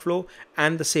cash outflow,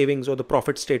 and the savings or the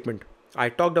profit statement. I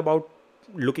talked about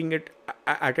looking at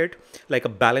it like a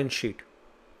balance sheet.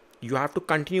 You have to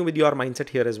continue with your mindset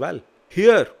here as well.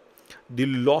 Here, the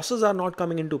losses are not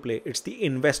coming into play. It's the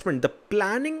investment, the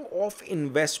planning of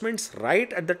investments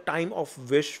right at the time of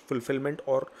wish fulfillment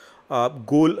or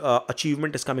goal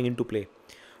achievement is coming into play.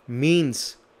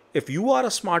 Means if you are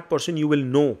a smart person, you will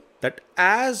know that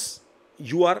as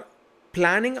you are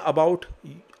planning about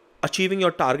achieving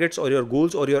your targets or your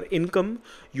goals or your income,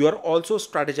 you are also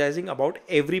strategizing about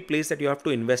every place that you have to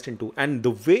invest into. And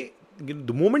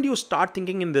the moment you start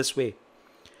thinking in this way,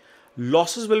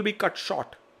 losses will be cut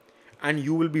short and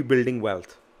you will be building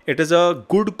wealth. It is a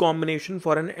good combination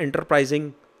for an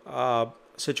enterprising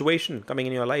situation coming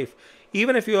in your life.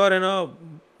 Even if you are in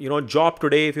a job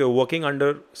today, if you're working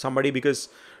under somebody, because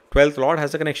 12th Lord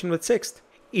has a connection with 6th.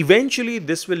 Eventually,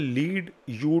 this will lead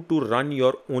you to run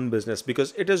your own business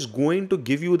because it is going to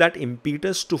give you that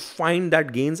impetus to find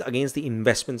that gains against the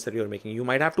investments that you're making. You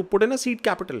might have to put in a seed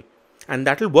capital and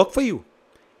that will work for you.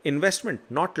 Investment,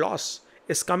 not loss,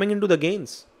 is coming into the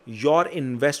gains. Your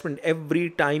investment, every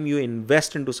time you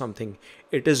invest into something,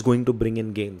 it is going to bring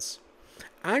in gains.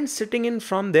 And sitting in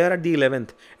from there at the 11th,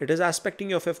 it is aspecting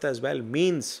your 5th as well.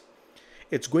 Means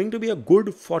it's going to be a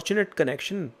good fortunate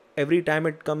connection every time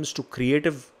it comes to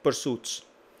creative pursuits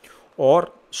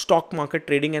or stock market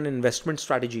trading and investment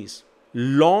strategies.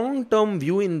 Long-term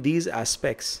view in these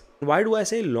aspects. Why do I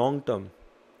say long-term?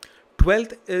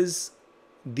 12th is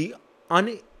the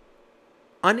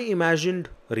unimagined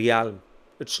realm.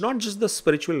 It's not just the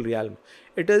spiritual realm.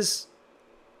 It is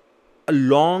a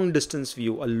long distance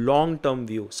view, a long-term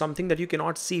view, something that you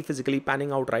cannot see physically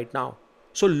panning out right now.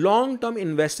 So long-term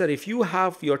investor, if you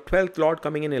have your 12th Lord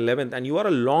coming in 11th and you are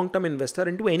a long-term investor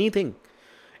into anything,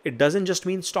 it doesn't just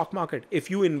mean stock market.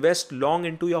 If you invest long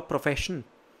into your profession,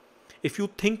 if you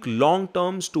think long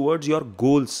terms towards your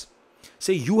goals,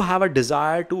 say you have a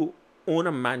desire to own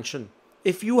a mansion.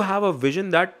 If you have a vision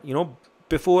that,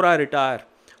 before I retire,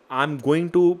 I'm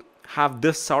going to have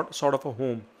this sort of a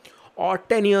home, or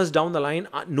 10 years down the line,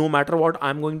 no matter what,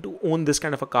 I'm going to own this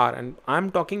kind of a car. And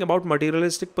I'm talking about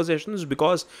materialistic possessions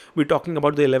because we're talking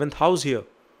about the 11th house here.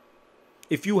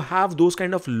 If you have those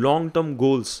kind of long-term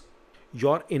goals,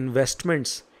 your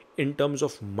investments in terms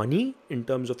of money, in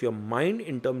terms of your mind,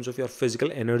 in terms of your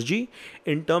physical energy,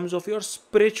 in terms of your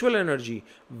spiritual energy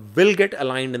will get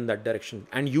aligned in that direction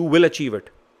and you will achieve it.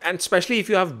 And especially if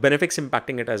you have benefics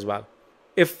impacting it as well.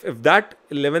 If that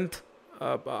 11th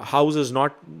house is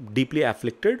not deeply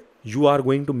afflicted, you are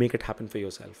going to make it happen for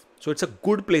yourself. So it's a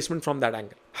good placement from that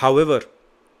angle. However,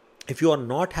 if you are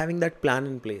not having that plan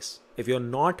in place, if you're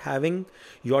not having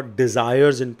your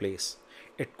desires in place,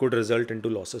 it could result into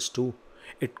losses too.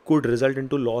 It could result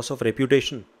into loss of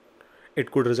reputation.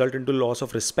 It could result into loss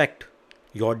of respect.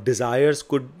 Your desires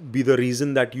could be the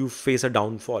reason that you face a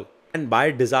downfall. And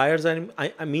by desires,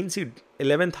 I mean, see,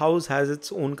 11th house has its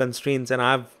own constraints, and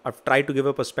I've tried to give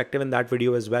a perspective in that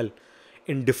video as well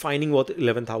in defining what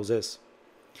 11th house is.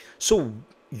 So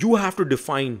you have to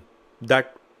define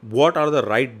that what are the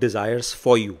right desires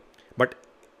for you. But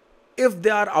if they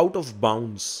are out of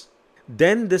bounds,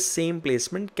 then this same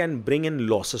placement can bring in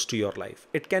losses to your life.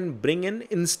 It can bring in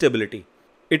instability.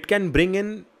 It can bring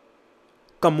in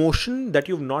commotion that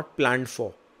you've not planned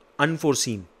for,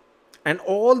 unforeseen. And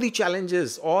all the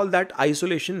challenges, all that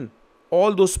isolation,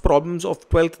 all those problems of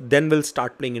 12th then will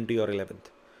start playing into your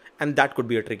 11th. And that could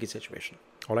be a tricky situation.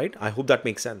 All right. I hope that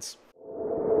makes sense.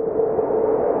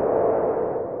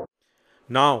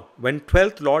 Now, when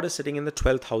 12th Lord is sitting in the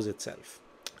 12th house itself,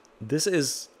 this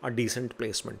is a decent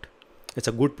placement. It's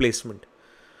a good placement.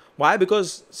 Why?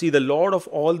 Because see, the Lord of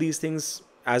all these things,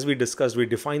 as we discussed, we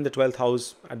defined the 12th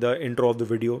house at the intro of the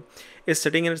video, is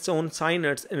sitting in its own sign,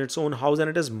 in its own house, and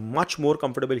it is much more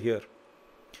comfortable here.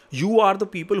 You are the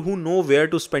people who know where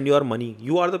to spend your money.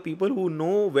 You are the people who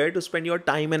know where to spend your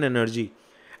time and energy.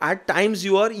 At times,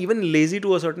 you are even lazy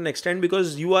to a certain extent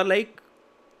because you are like,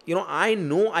 I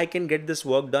know I can get this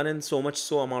work done in so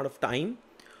amount of time.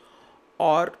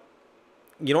 Or,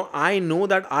 I know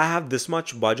that I have this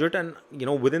much budget and,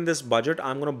 within this budget,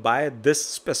 I'm going to buy this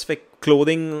specific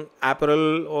clothing,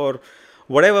 apparel, or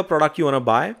whatever product you want to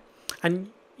buy.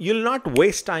 And you'll not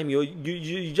waste time.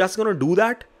 You're just going to do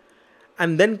that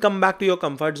and then come back to your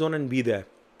comfort zone and be there.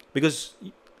 Because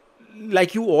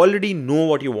like you already know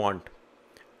what you want.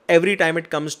 Every time it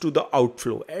comes to the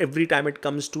outflow, every time it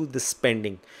comes to the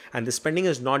spending. And the spending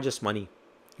is not just money.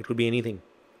 It could be anything.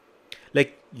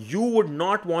 Like you would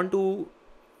not want to,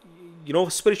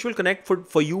 spiritual connect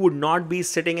for you would not be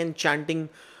sitting and chanting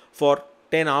for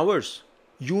 10 hours.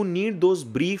 You need those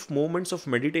brief moments of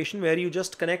meditation where you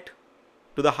just connect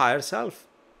to the higher self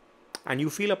and you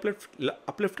feel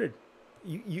uplifted.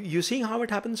 You seeing how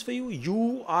it happens for you?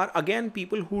 You are again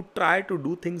people who try to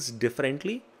do things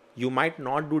differently. You might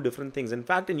not do different things. In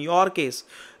fact, in your case,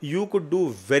 you could do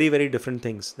very, very different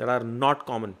things that are not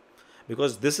common,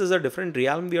 because this is a different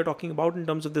realm we are talking about in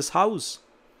terms of this house.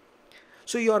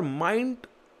 So your mind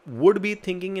would be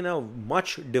thinking in a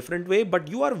much different way, but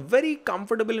you are very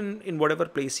comfortable in whatever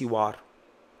place you are.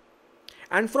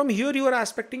 And from here, you are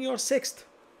aspecting your sixth.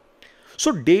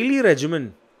 So daily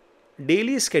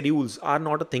schedules are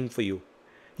not a thing for you.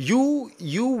 You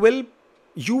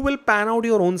will pan out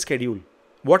your own schedule.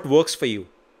 What works for you?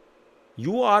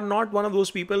 You are not one of those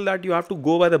people that you have to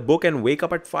go by the book and wake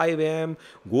up at 5 a.m.,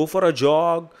 go for a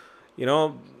jog,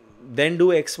 then do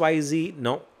XYZ.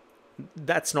 No,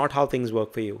 that's not how things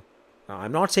work for you. Now,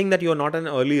 I'm not saying that you're not an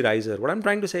early riser. What I'm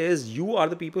trying to say is you are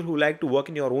the people who like to work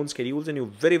in your own schedules, and you're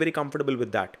very, very comfortable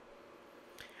with that.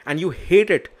 And you hate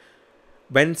it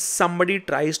when somebody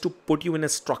tries to put you in a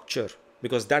structure,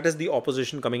 because that is the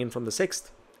opposition coming in from the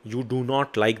sixth. You do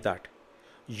not like that.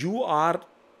 You are,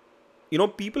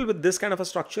 people with this kind of a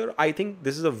structure, I think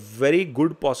this is a very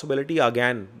good possibility.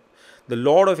 Again, the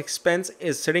Lord of Expense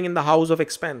is sitting in the house of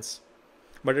expense,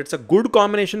 but it's a good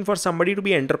combination for somebody to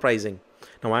be enterprising.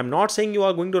 Now, I'm not saying you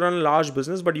are going to run a large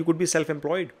business, but you could be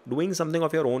self-employed, doing something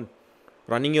of your own,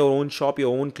 running your own shop,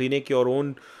 your own clinic, your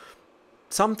own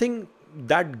something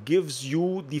that gives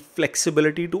you the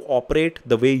flexibility to operate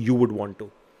the way you would want to.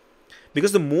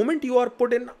 Because the moment you are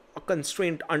put in a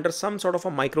constraint under some sort of a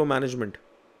micromanagement,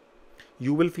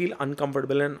 you will feel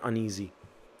uncomfortable and uneasy,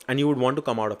 and you would want to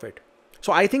come out of it.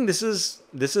 So I think this is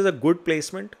a good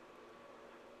placement.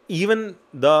 Even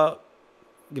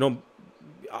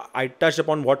I touched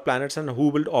upon what planets and who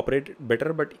will operate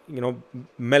better, but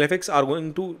malefics are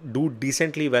going to do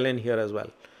decently well in here as well.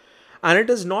 And it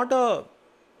is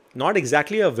not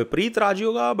exactly a Vipreet Raj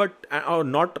Yoga, or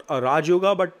not a Raj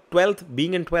Yoga, but 12th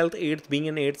being in 12th, 8th being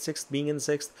in 8th, 6th being in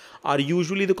 6th are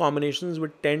usually the combinations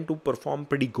which tend to perform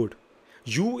pretty good.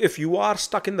 If you are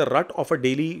stuck in the rut of a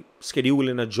daily schedule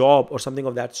in a job or something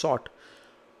of that sort,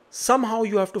 somehow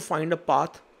you have to find a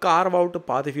path, carve out a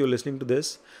path, if you're listening to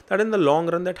this, that in the long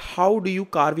run, that how do you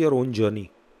carve your own journey?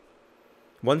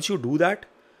 Once you do that,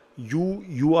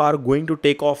 you are going to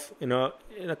take off in a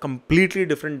completely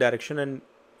different direction, and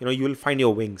you will find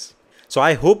your wings. So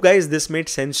I hope, guys, this made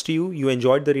sense to you. You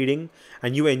enjoyed the reading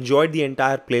and you enjoyed the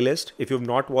entire playlist. If you've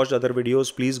not watched other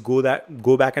videos, please go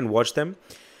back and watch them,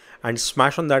 and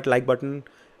smash on that like button.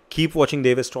 Keep watching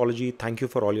Vedic Astrology. Thank you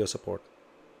for all your support.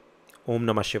 Om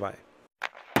Namah Shivaya.